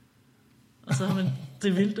 Og så har man... Det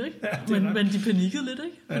er vildt, ikke? Men de panikkede lidt,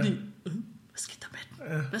 ikke? Fordi... Hvad skete der med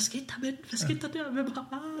den? Hvad skete der med den? Hvad skete der der? Hvem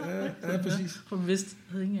har... Ja, præcis. For man vidste,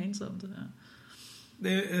 havde ingen anelse om det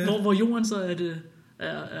her. Hvor jorden så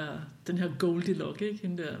er den her Goldilocks, ikke?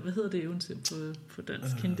 Hende der, hvad hedder det eventyr på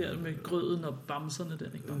dansk? Hende der med grøden og bamserne der,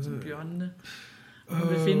 ikke? Bamsen bjørnene. Man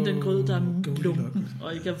vil finde den grød, der er lumpen,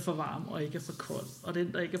 og ikke er for varm, og ikke er for kold, og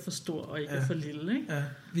den, der ikke er for stor, og ikke er for lille, ikke? Ja,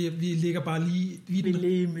 vi ligger bare lige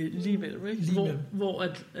lige mellem, ikke? Hvor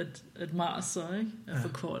at Mars så, ikke? Er for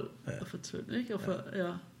kold og for tynd, ikke? Og for,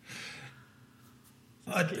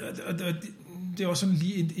 Og det er også sådan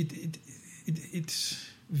lige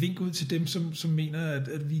et vink ud til dem, som mener,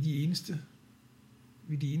 at vi er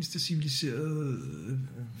de eneste civiliserede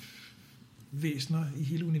væsener i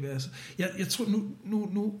hele universet. Jeg tror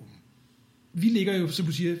nu vi ligger jo, som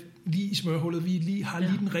du siger, lige i smørhullet. Vi har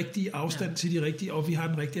lige den rigtige afstand til de rigtige, og vi har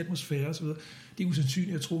den rigtige atmosfære og så videre. Det er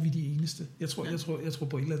usandsynligt. Jeg tror, vi er de eneste. Jeg tror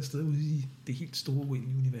på et eller andet sted ude i det helt store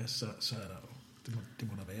uendelige univers, så er der jo, det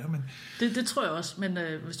må der være. Men det tror jeg også. Men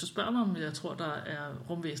hvis du spørger mig, om jeg tror, der er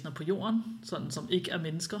rumvæsener på jorden, sådan som ikke er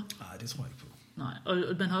mennesker. Nej, det tror jeg ikke på. Nej,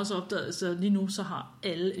 og man har også opdaget, så lige nu så har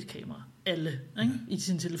alle et kamera. Alle, ikke? I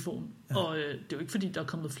sin telefon. Ja. Og det er jo ikke fordi, der er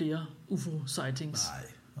kommet flere UFO-sightings.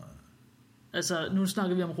 Nej. Altså, nu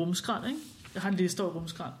snakker vi om rumskrald, ikke? Jeg har en liste over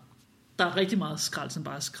rumskrald. Der er rigtig meget skrald, som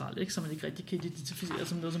bare er skrald, ikke? Som man ikke rigtig kan identificere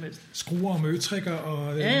som noget som helst. Skruer og møtrikker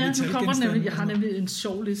og nu kommer nemlig. Jeg har nemlig en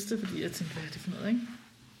sjov liste, fordi jeg tænker, hvad er det for noget, ikke?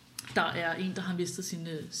 Der er en, der har mistet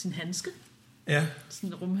sin handske. Ja. Sådan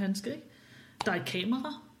en rumhandske, ikke? Der er et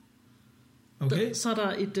kamera. Okay. Så er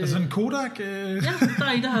der et... Altså en Kodak? Ja, der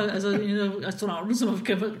er en, der har... Altså en af astronauten, som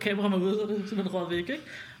har kamera med ud, så det simpelthen råd væk, ikke?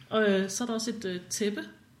 Og så er der også et tæppe,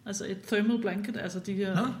 altså et thermal blanket, altså de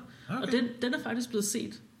her... Okay. Og den er faktisk blevet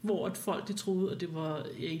set, hvor at folk de troede, at det var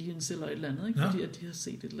aliens eller et eller andet, ikke? Fordi at de har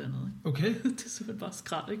set et eller andet, ikke? Okay. Det er simpelthen bare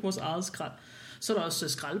skrald, ikke? Vores eget skrald. Så er der også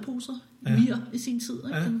skraldposer. Mir i sin tid,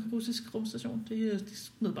 ikke? Den russiske rumstation. De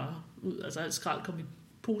smed bare ud. Altså alt skrald kom i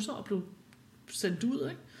poser og blev sendt ud,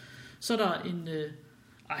 ikke? Så er der en, jeg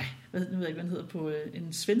ved ikke, hvad den hedder på,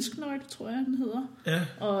 en svensknøjte, tror jeg, den hedder. Ja.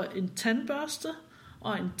 Og en tandbørste,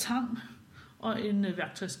 og en tang, og en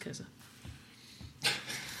værktøjskasse.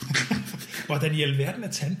 Hvordan i alverden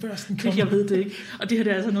er tandbørsten kommet? Jeg ved det ikke. Og det her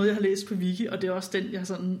det er altså noget, jeg har læst på Wiki, og det er også den, jeg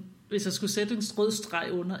sådan... Hvis jeg skulle sætte en rød streg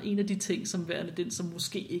under en af de ting, som værende den, som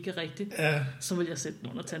måske ikke er rigtigt, så vil jeg sætte den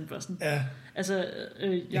under tandbørsten. Ja. Altså,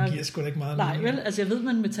 jeg giver sgu da ikke meget. Nej, vel? Altså, jeg ved,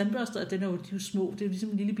 man med tandbørster, at de er jo små. Det er jo ligesom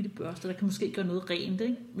en lille bitte børste, der kan måske gøre noget rent,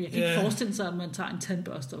 ikke? Men jeg kan ikke forestille sig, at man tager en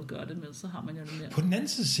tandbørste og gør det med, så har man jo noget mere. På den anden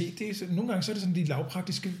side, nogle gange så er det sådan de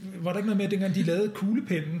lavpraktiske. Var der ikke noget med, at dengang de lavede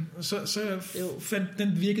kuglepennen, så fandt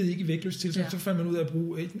den virkede ikke vægtløst til, så fandt man ud af at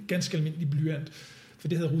bruge et ganske almindelig blyant, for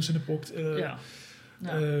det havde russerne brugt.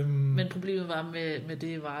 Ja. Men problemet var med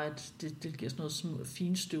det, var, at det giver sådan noget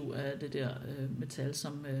finstøv af det der metal,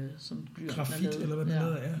 som blyant grafit, eller hvad det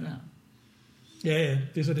hedder, ja. Ja,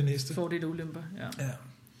 det er så det næste. Fordele og ulemper, ja.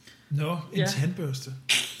 Nå, en tandbørste.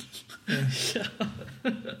 Ja.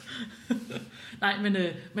 Nej,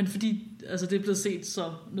 men fordi altså det er blevet set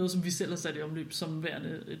så noget, som vi selv har sat i omløb, som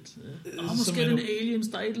værende måske en aliens,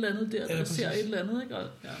 der er et eller andet der ser et eller andet, ikke?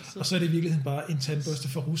 Og så er det i virkeligheden bare en tandbørste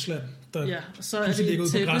fra Rusland, der og så er det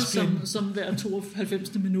et tæppe, som hver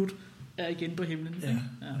 92. minut er igen på himlen. Ja.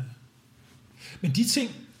 Men de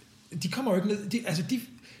ting, de kommer jo ikke ned,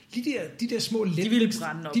 de der små let, de ville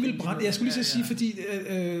brænde op. De ville brænde, jeg skulle lige så sige, fordi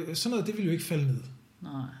sådan noget, det vil jo ikke falde ned.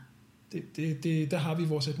 Nej. Der har vi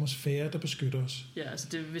vores atmosfære, der beskytter os. Ja,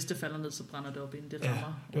 altså hvis det falder ned, så brænder det op, inden det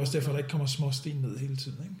rammer. Det er også derfor, der ikke kommer småsten ned hele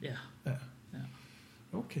tiden, ikke? Ja.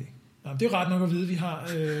 Okay. Jamen, det er ret nok at vide, vi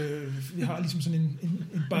har ligesom sådan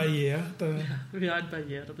en barriere, der... Ja, vi har en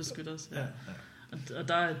barriere, der beskytter os. Ja. Og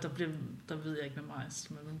der ved jeg ikke med mig,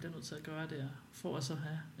 men man bliver nødt til at gøre det, for at så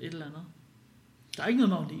have et eller andet. Der er ikke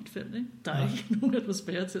noget magnetfelt, ikke? Der er ikke nogen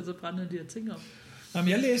atmosfære til at brænde de her ting op. Jamen,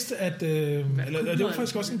 jeg læste, at det var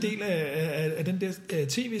faktisk også en del af den der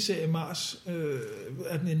tv-serie Mars,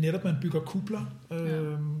 at netop man bygger kupler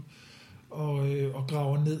og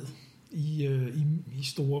graver ned i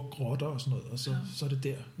store grotter og sådan noget, og så er det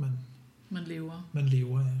der, man lever. Man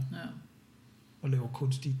lever, ja. Og laver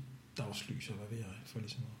kunstige dagslys, og hvad ved jeg, for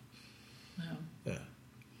ligesom noget.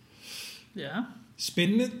 Ja.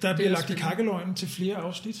 Spændende. Der bliver lagt i kakkeløgnen til flere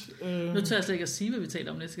afsnit. Nu tør jeg slet ikke at sige, hvad vi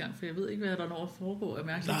taler om næste gang, for jeg ved ikke, hvad der når at foregå af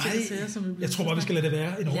mærkelige ting, som jeg tror bare, vi skal lade det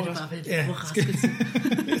være en overraskelse.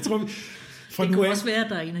 Jeg tror, det kan også være, at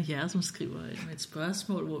der er en af jer, som skriver med et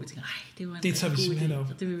spørgsmål, hvor vi tænker, det tager vi simpelthen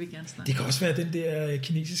op. Det vil vi gerne snakke. Det kan også være, at den der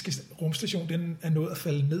kinesiske rumstation, den er nået at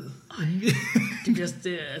falde ned.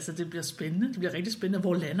 Det bliver spændende. Det bliver rigtig spændende.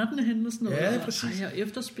 Hvor lander den henne og sådan noget? Ja, præcis. Og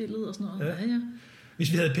efterspillet og sådan noget. Ja.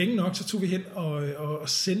 Hvis vi havde penge nok, så tog vi hen og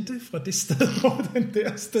sendte fra det sted, hvor den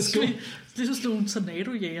der station... Det er så sådan nogle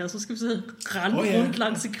tornadojæger, så skal vi så rende rundt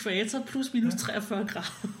langs ekvator, plus minus 43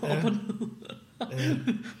 grader op og ned. Ja.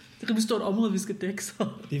 Det er et stort område, vi skal dække så.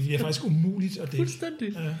 Det er faktisk umuligt at dække.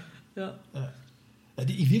 Fuldstændig. Ja. Er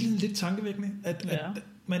det i virkeligheden lidt tankevækkende, at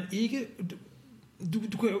man ikke... Du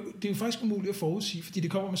kan jo, det er jo faktisk umuligt at forudsige, fordi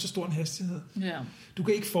det kommer med så stor en hastighed. Ja. Du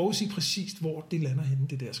kan ikke forudsige præcist, hvor det lander henne,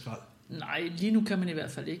 det der skrald. Nej, lige nu kan man i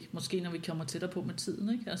hvert fald ikke. Måske når vi kommer tættere på med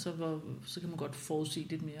tiden, ikke? Altså, så kan man godt forudsige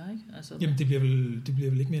lidt mere, ikke? Altså, jamen, det bliver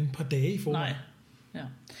vel ikke mere end et par dage i forvejen. Nej, ja.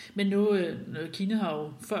 Men nu, Kina har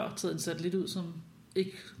jo før taget en satellit ud, som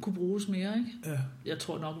ikke kunne bruges mere, ikke? Ja. Jeg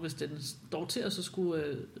tror nok, hvis den står til at så skulle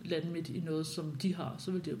lande midt i noget, som de har,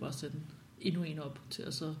 så vil de jo bare sætte endnu en op til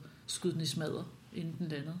at så skyde den i smadre, inden den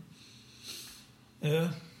landede. Ja.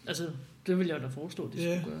 Altså, det vil jeg da foreslå, de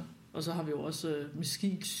skulle gøre. Og så har vi jo også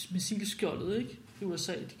missilskjoldet, ikke? I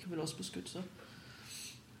USA, de kan vel også beskytte sig.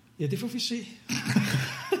 Ja, det får vi se.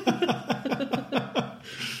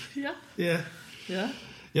 Ja.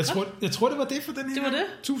 Jeg tror, det var det for den her. Det var det.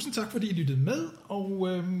 Tusind tak, fordi I lyttede med,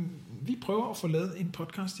 og vi prøver at få lavet en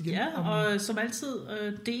podcast igen. Ja, og som altid,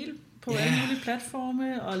 del på alle mulige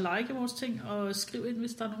platforme, og like vores ting, og skriv ind,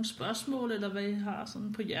 hvis der er nogle spørgsmål, eller hvad I har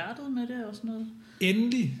sådan på hjertet med det, og sådan noget.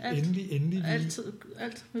 Endelig.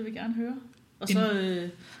 Alt vil vi gerne høre. Og så,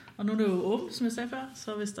 og nu er det jo åbent, som jeg sagde før,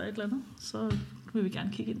 så hvis der er et eller andet, så vil vi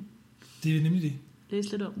gerne kigge ind. Det er nemlig det.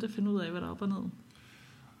 Læs lidt om det, finde ud af, hvad der er op og ned.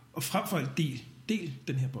 Og frem for alt del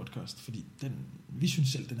den her podcast, fordi vi synes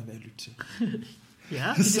selv, den er værd at lytte til. Ja, det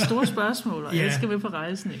er de store spørgsmål, og jeg skal med på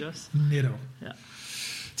rejsen, ikke også? Netop. Ja.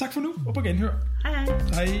 Tak for nu, og på genhør. Hej.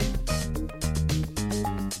 Hej.